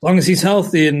 As long as he's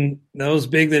healthy, and that was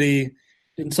big that he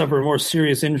didn't suffer a more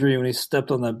serious injury when he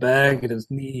stepped on that bag and his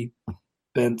knee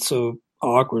bent so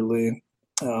awkwardly.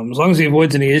 As long as he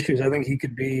avoids any issues, I think he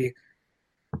could be,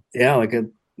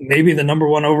 maybe the number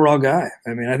one overall guy.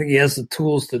 I mean, I think he has the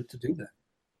tools to do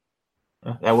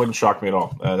that. That wouldn't shock me at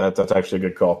all. That's actually a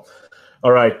good call.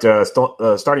 All right,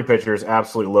 starting pitchers,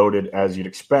 absolutely loaded as you'd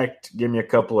expect. Give me a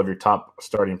couple of your top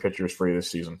starting pitchers for you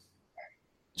this season.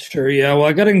 Sure, yeah. Well,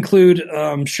 I got to include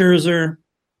Scherzer.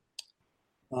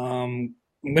 I'm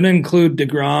going to include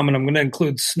DeGrom, and I'm going to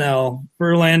include Snell.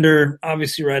 Verlander,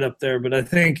 obviously right up there, but I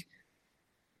think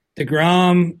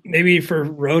DeGrom, maybe for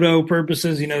roto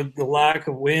purposes, the lack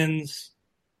of wins,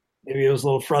 maybe it was a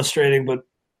little frustrating, but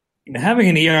having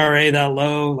an ERA that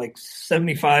low, like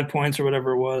 75 points or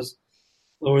whatever it was,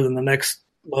 lower than the next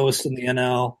lowest in the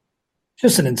NL,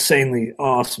 just an insanely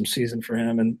awesome season for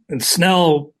him. And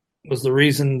Snell was the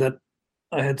reason that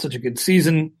I had such a good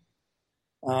season.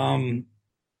 And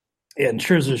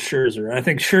Scherzer. I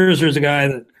think Scherzer is a guy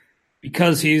that,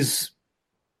 because he's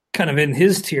kind of in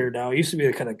his tier now, he used to be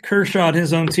the kind of Kershaw in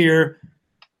his own tier.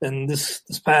 And this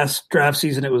past draft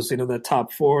season, it was, that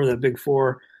top four, that big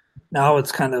four. Now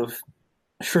it's kind of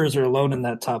Scherzer alone in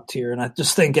that top tier. And I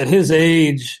just think at his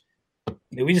age,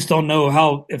 we just don't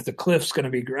know if the cliff's going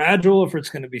to be gradual, if it's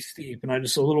going to be steep. And I'm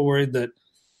just a little worried that,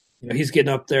 he's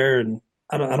getting up there, and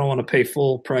I don't want to pay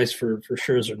full price for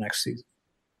Scherzer next season.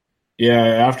 Yeah,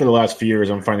 after the last few years,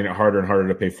 I'm finding it harder and harder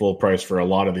to pay full price for a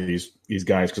lot of these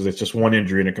guys because it's just one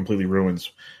injury and it completely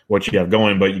ruins what you have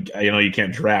going. But you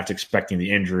can't draft expecting the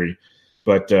injury.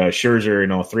 But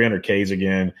Scherzer, 300 Ks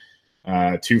again,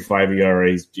 2.5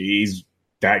 ERAs. He's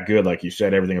that good, like you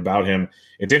said. Everything about him.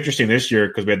 It's interesting this year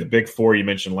because we had the big four you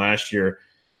mentioned last year.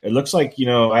 It looks like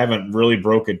I haven't really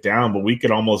broke it down, but we could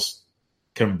almost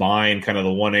combine kind of the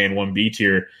 1A and 1B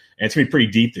tier, and it's gonna be pretty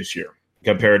deep this year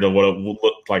compared to what it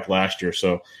looked like last year.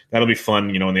 So that'll be fun,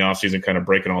 in the offseason, kind of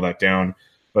breaking all that down.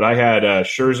 But I had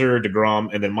Scherzer,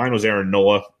 DeGrom, and then mine was Aaron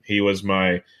Nola. He was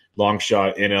my long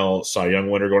shot NL Cy Young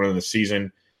winner going into the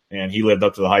season, and he lived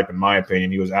up to the hype in my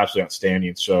opinion. He was absolutely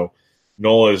outstanding. So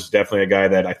Nola is definitely a guy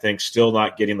that I think still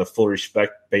not getting the full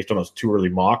respect based on those too early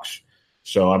mocks.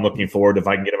 So I'm looking forward, if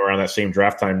I can get him around that same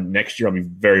draft time next year, I'll be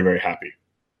very, very happy.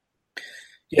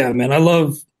 Yeah, man, I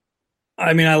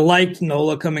liked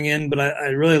Nola coming in, but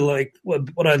I really liked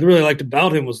what I really liked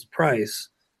about him was the price.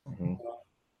 Mm-hmm.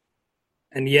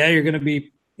 And yeah, he's going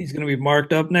to be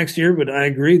marked up next year, but I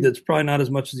agree that's probably not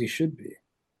as much as he should be.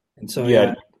 And so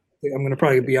I'm going to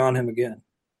probably be on him again.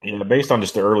 Yeah, based on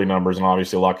just the early numbers, and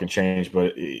obviously a lot can change,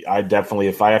 but I definitely,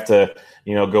 if I have to,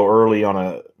 go early on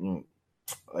a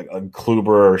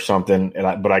Kluber or something,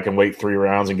 but I can wait 3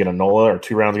 rounds and get a Nola, or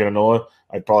 2 rounds and get a Nola,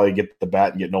 I'd probably get the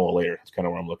bat and get Nola later. That's kind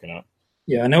of what I'm looking at.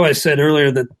 Yeah, I know I said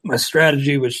earlier that my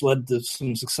strategy, which led to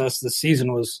some success this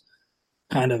season, was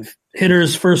kind of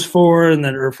hitters first 4 and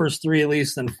then, or first 3 at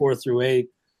least, then 4 through 8.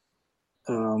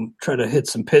 Try to hit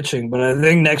some pitching. But I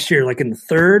think next year, like in the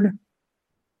third,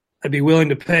 I'd be willing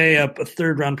to pay up a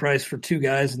 3rd-round price for 2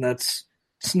 guys, and that's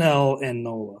Snell and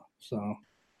Nola. So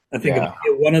I think if I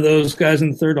get one of those guys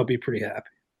in the third, I'll be pretty happy.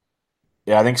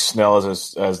 Yeah, I think Snell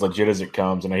is as legit as it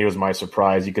comes, and he was my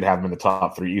surprise. You could have him in the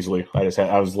top 3 easily.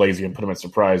 I was lazy and put him at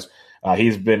surprise.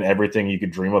 He's been everything you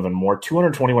could dream of and more.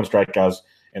 221 strikeouts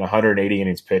and 180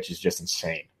 innings pitched is just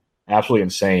insane, absolutely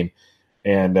insane.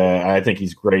 And I think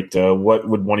he's great. What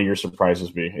would one of your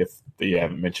surprises be if you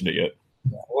haven't mentioned it yet?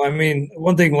 Well, I mean,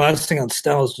 last thing on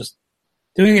Snell is just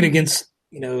doing it against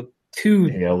 2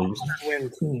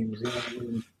 100-win teams.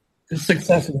 His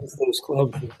success against those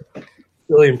clubs is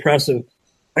really impressive.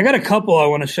 I got a couple I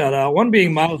want to shout out. One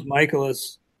being Miles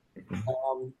Michaelis,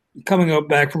 coming up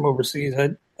back from overseas.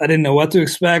 I didn't know what to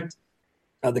expect.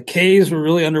 The Ks were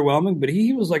really underwhelming, but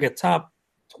he was like a top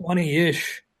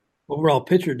 20-ish overall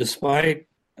pitcher despite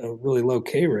a really low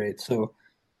K rate. So,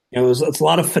 it's a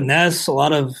lot of finesse, a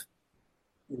lot of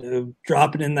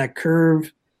dropping in that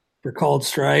curve for called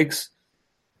strikes.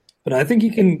 But I think he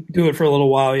can do it for a little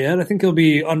while yet. I think he'll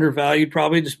be undervalued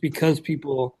probably just because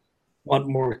people want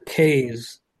more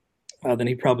Ks than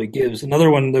he probably gives. Another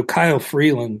one, though, Kyle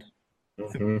Freeland.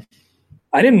 Mm-hmm.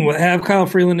 I didn't have Kyle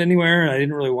Freeland anywhere. I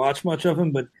didn't really watch much of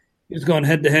him, but he was going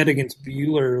head to head against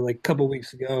Bueller like a couple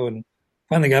weeks ago, and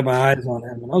finally got my eyes on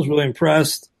him, and I was really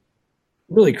impressed.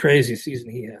 Really crazy season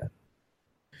he had.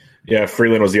 Yeah,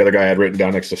 Freeland was the other guy I had written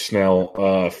down next to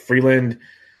Snell. Freeland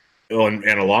and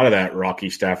a lot of that Rocky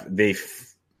staff,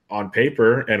 on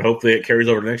paper, and hopefully it carries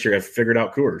over to next year, have figured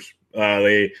out Coors.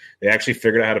 They actually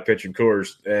figured out how to pitch in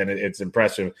Coors, and it's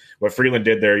impressive what Freeland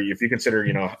did there. If you consider,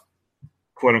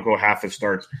 quote unquote, half his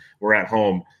starts were at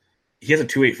home, he has a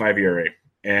 2.85 ERA,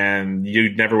 and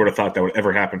you never would have thought that would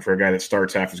ever happen for a guy that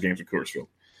starts half his games at Coors Field.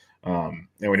 And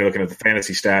when you're looking at the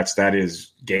fantasy stats, that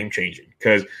is game changing,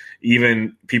 because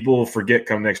even people forget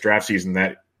come next draft season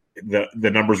that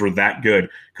the numbers were that good,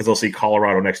 because they'll see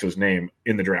Colorado next to his name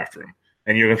in the draft room,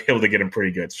 and you're going to be able to get him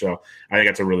pretty good. So I think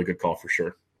that's a really good call for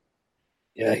sure.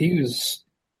 Yeah, he was.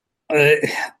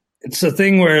 It's a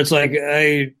thing where it's like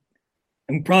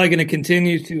I'm probably going to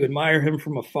continue to admire him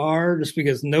from afar, just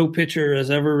because no pitcher has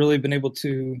ever really been able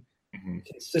to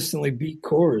consistently beat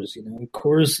Coors.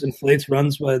 Coors inflates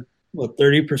runs by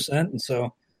 30%, and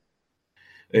so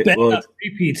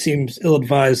repeat seems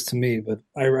ill-advised to me. But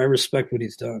I respect what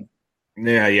he's done.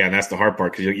 Yeah, and that's the hard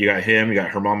part, because you got him, you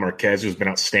got German Marquez, who's been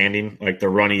outstanding. Like, the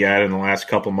run he had in the last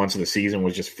couple months of the season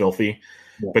was just filthy.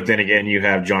 Yeah. But then again, you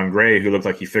have John Gray, who looked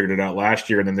like he figured it out last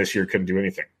year, and then this year couldn't do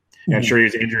anything. Mm-hmm. And sure, he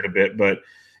was injured a bit, but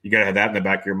you got to have that in the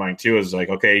back of your mind too. Is like,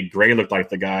 okay, Gray looked like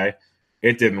the guy.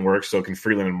 It didn't work, so can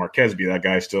Freeland and Marquez be that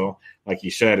guy still? Like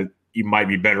you said, you might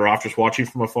be better off just watching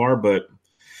from afar, but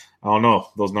I don't know.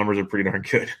 Those numbers are pretty darn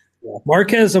good. Yeah.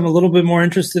 Marquez, I'm a little bit more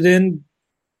interested in.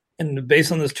 And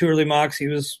based on those 2 early mocks,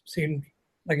 he seemed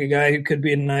like a guy who could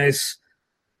be a nice,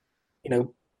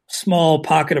 small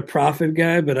pocket of profit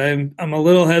guy. But I'm a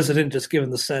little hesitant just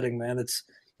given the setting, man. It's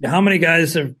how many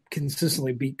guys have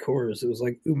consistently beat Coors? It was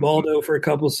like Ubaldo for a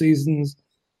couple seasons,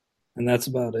 and that's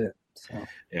about it. So.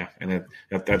 Yeah, and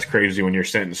that's crazy when you're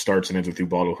setting starts and ends with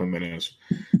Ubaldo Jimenez.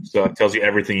 So it tells you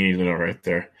everything you need to know right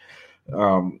there.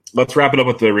 Let's wrap it up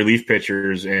with the relief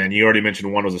pitchers, and you already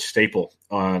mentioned one was a staple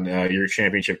on your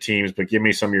championship teams, but give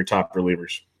me some of your top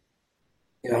relievers.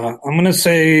 Yeah, I'm going to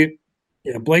say,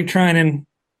 Blake Trinan.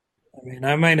 I mean,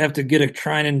 I might have to get a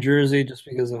Trinan jersey just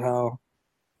because of how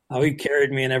he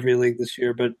carried me in every league this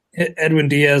year. But Edwin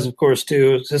Diaz, of course,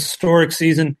 too. It's a historic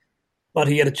season. Thought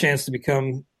he had a chance to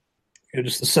become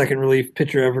just the second relief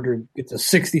pitcher ever to get to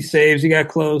 60 saves. He got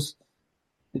close.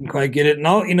 Didn't quite get it.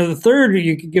 And the third,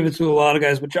 you could give it to a lot of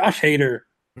guys, but Josh Hader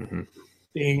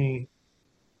being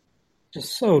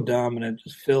just so dominant,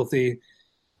 just filthy.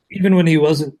 Even when he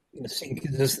wasn't seeing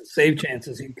consistent save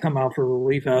chances, he'd come out for a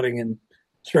relief outing and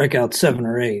strike out 7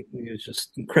 or 8. He was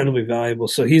just incredibly valuable.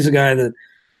 So he's a guy that,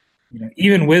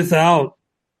 even without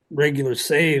regular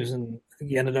saves, and I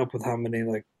think he ended up with how many,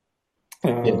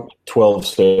 12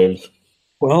 saves.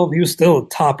 Well, he was still a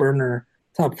top 5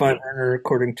 earner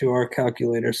according to our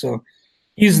calculator. So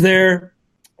he's there.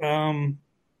 I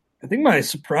think my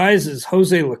surprise is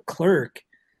Jose Leclerc.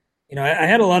 I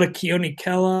had a lot of Keone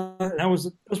Kela, and that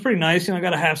was pretty nice. I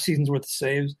got a half season's worth of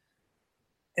saves.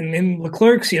 And then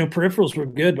Leclerc's, peripherals were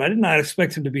good, but I did not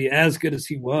expect him to be as good as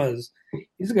he was.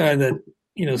 He's a guy that,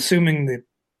 assuming that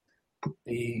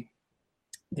the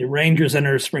Rangers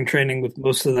enter spring training with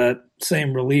most of that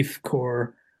same relief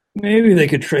core, maybe they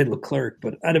could trade Leclerc,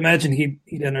 but I'd imagine he'd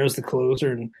enter as the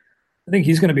closer, and I think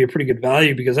he's going to be a pretty good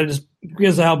value because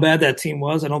of how bad that team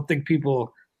was, I don't think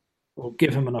people will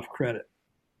give him enough credit.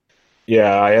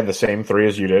 Yeah, I had the same 3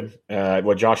 as you did.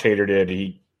 What Josh Hader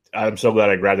did, I'm so glad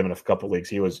I grabbed him in a couple leagues.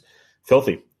 He was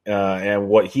filthy. And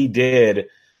what he did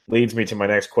leads me to my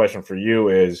next question for you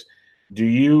is, do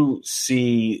you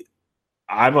see –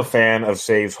 I'm a fan of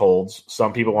saves holds.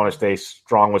 Some people want to stay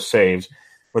strong with saves.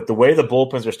 But the way the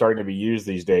bullpens are starting to be used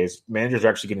these days, managers are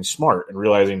actually getting smart and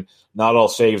realizing not all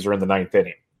saves are in the 9th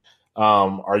inning.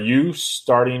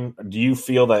 Do you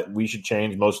feel that we should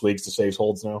change most leagues to saves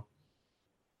holds now?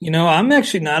 I'm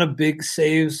actually not a big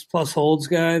saves plus holds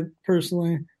guy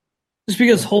personally, just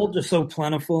because holds are so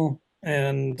plentiful.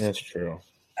 And that's true.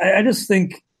 I just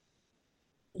think,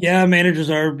 managers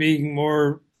are being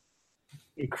more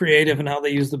creative in how they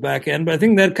use the back end, but I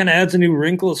think that kind of adds a new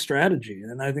wrinkle of strategy,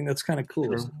 and I think that's kind of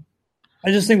cool. So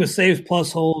I just think with saves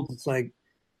plus holds, it's like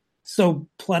so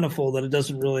plentiful that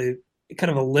it kind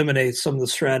of eliminates some of the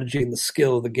strategy and the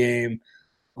skill of the game,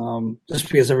 just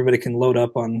because everybody can load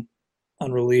up on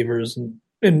relievers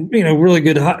and really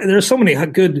good. There's so many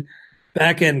good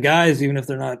back end guys, even if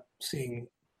they're not seeing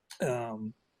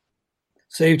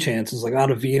save chances. Like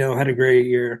Ottavino had a great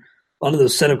year. A lot of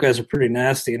those setup guys are pretty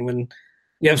nasty, and when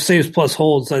you have saves plus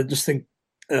holds, I just think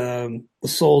the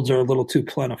solds are a little too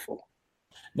plentiful.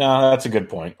 No, that's a good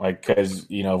point. Like, because,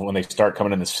 when they start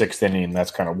coming in the sixth inning,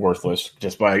 that's kind of worthless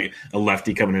just by a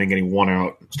lefty coming in and getting one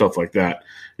out, stuff like that.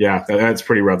 Yeah, that's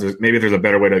pretty rough. Maybe if there's a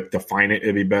better way to define it,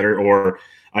 it'd be better. Or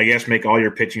I guess make all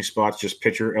your pitching spots just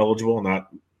pitcher eligible,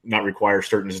 not require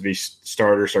certain to be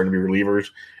starters, starting to be relievers,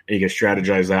 and you can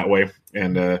strategize that way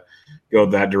and go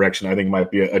that direction. I think might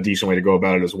be a decent way to go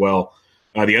about it as well.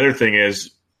 The other thing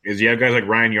is you have guys like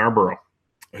Ryan Yarbrough,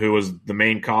 who was the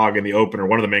main cog in the opener,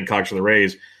 one of the main cogs for the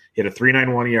Rays. He had a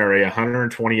 3.91 ERA,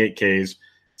 128 Ks,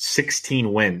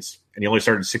 16 wins, and he only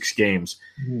started 6 games.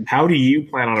 Mm-hmm. How do you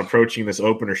plan on approaching this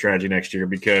opener strategy next year?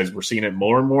 Because we're seeing it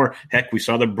more and more. Heck, we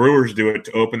saw the Brewers do it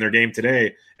to open their game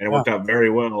today, and it worked out very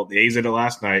well. The A's did it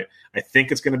last night. I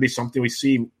think it's going to be something we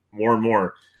see more and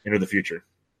more into the future.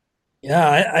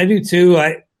 Yeah, I do too.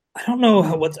 I don't know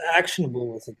what's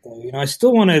actionable with it, though. I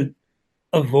still want to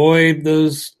avoid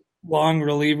those long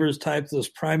relievers types, those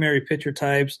primary pitcher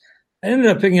types. I ended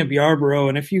up picking up Yarbrough,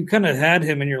 and if you kind of had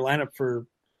him in your lineup for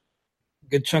a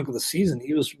good chunk of the season,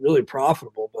 he was really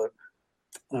profitable. But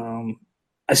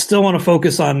I still want to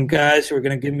focus on guys who are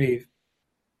going to give me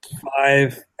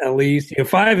 5 at least.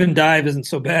 5 and dive isn't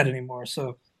so bad anymore. So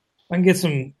if I can get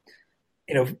some,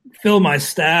 fill my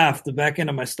staff, the back end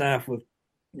of my staff with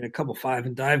a couple 5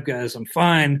 and dive guys, I'm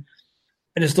fine.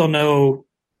 I just don't know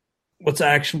what's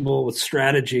actionable with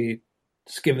strategy,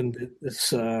 just given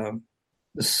this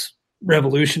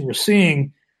revolution we're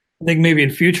seeing. I think maybe in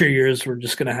future years we're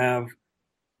just going to have,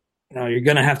 you're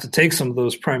going to have to take some of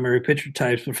those primary pitcher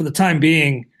types. But for the time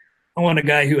being, I want a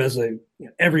guy who has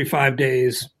every 5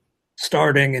 days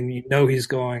starting, and he's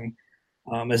going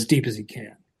as deep as he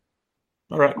can.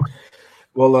 All right.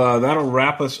 Well, that'll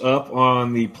wrap us up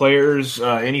on the players.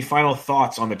 Any final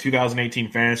thoughts on the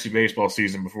 2018 fantasy baseball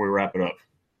season before we wrap it up?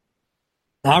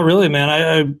 Not really, man.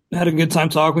 I had a good time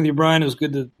talking with you, Brian. It was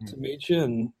good to meet you,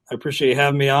 and I appreciate you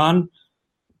having me on.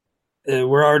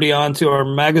 We're already on to our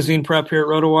magazine prep here at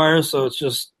RotoWire, so it's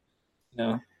just,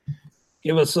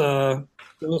 give us a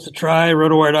try.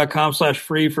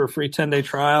 RotoWire.com/free for a free 10-day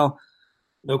trial.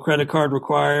 No credit card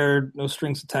required. No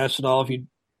strings attached at all. If you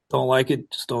don't like it,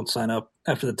 just don't sign up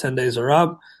after the 10 days are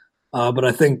up. But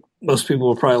I think most people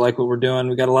will probably like what we're doing.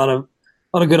 We got a lot of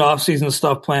good off-season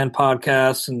stuff planned,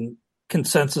 podcasts and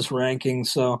consensus rankings.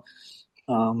 So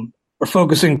we're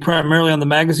focusing primarily on the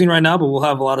magazine right now, but we'll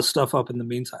have a lot of stuff up in the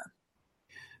meantime.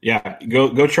 Yeah,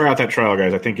 go try out that trial,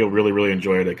 guys. I think you'll really, really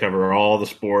enjoy it. They cover all the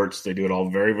sports. They do it all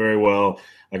very, very well.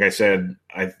 Like I said,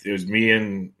 it was me,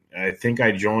 and I think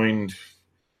I joined –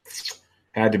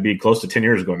 had to be close to 10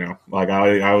 years ago now. Like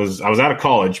I was out of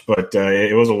college, but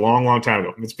it was a long, long time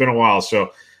ago. It's been a while.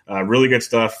 So really good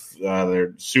stuff.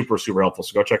 They're super, super helpful.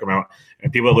 So go check them out.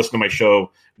 And people that listen to my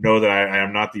show know that I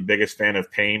am not the biggest fan of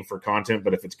paying for content,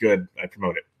 but if it's good, I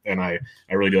promote it. And I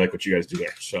really do like what you guys do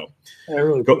there. So I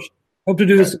really hope to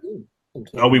do this again.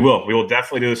 Oh, we will. We will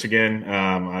definitely do this again.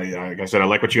 Like I said, I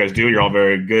like what you guys do. You're all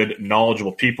very good,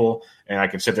 knowledgeable people, and I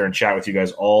can sit there and chat with you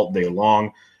guys all day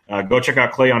long. Go check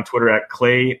out Clay on Twitter at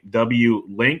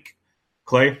ClayWLink.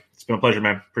 Clay, it's been a pleasure,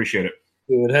 man. Appreciate it.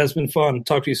 It has been fun.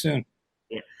 Talk to you soon.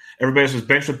 Yeah. Everybody, this is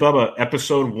Bench with Bubba,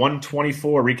 episode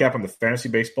 124, recap on the fantasy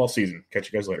baseball season.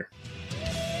 Catch you guys later.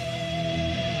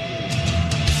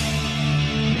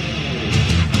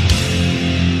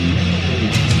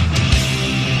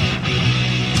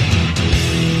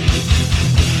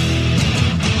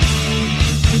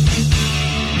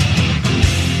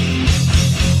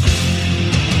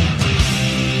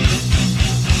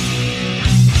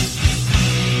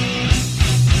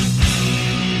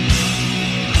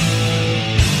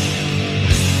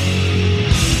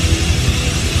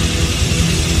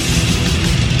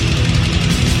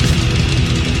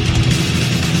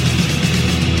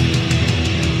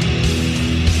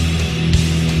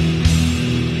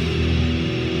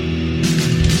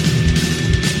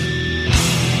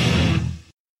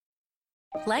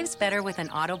 Life's better with an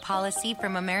auto policy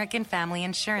from American Family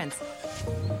Insurance.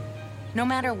 No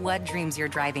matter what dreams you're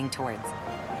driving towards.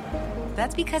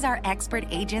 That's because our expert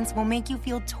agents will make you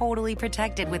feel totally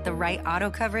protected with the right auto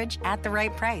coverage at the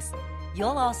right price.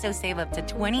 You'll also save up to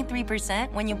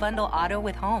 23% when you bundle auto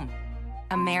with home.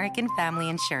 American Family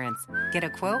Insurance. Get a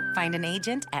quote, find an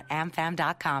agent at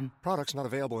amfam.com. Products not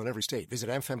available in every state. Visit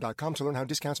amfam.com to learn how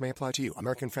discounts may apply to you.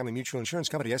 American Family Mutual Insurance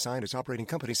Company, SI and its operating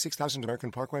company, 6000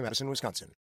 American Parkway, Madison, Wisconsin.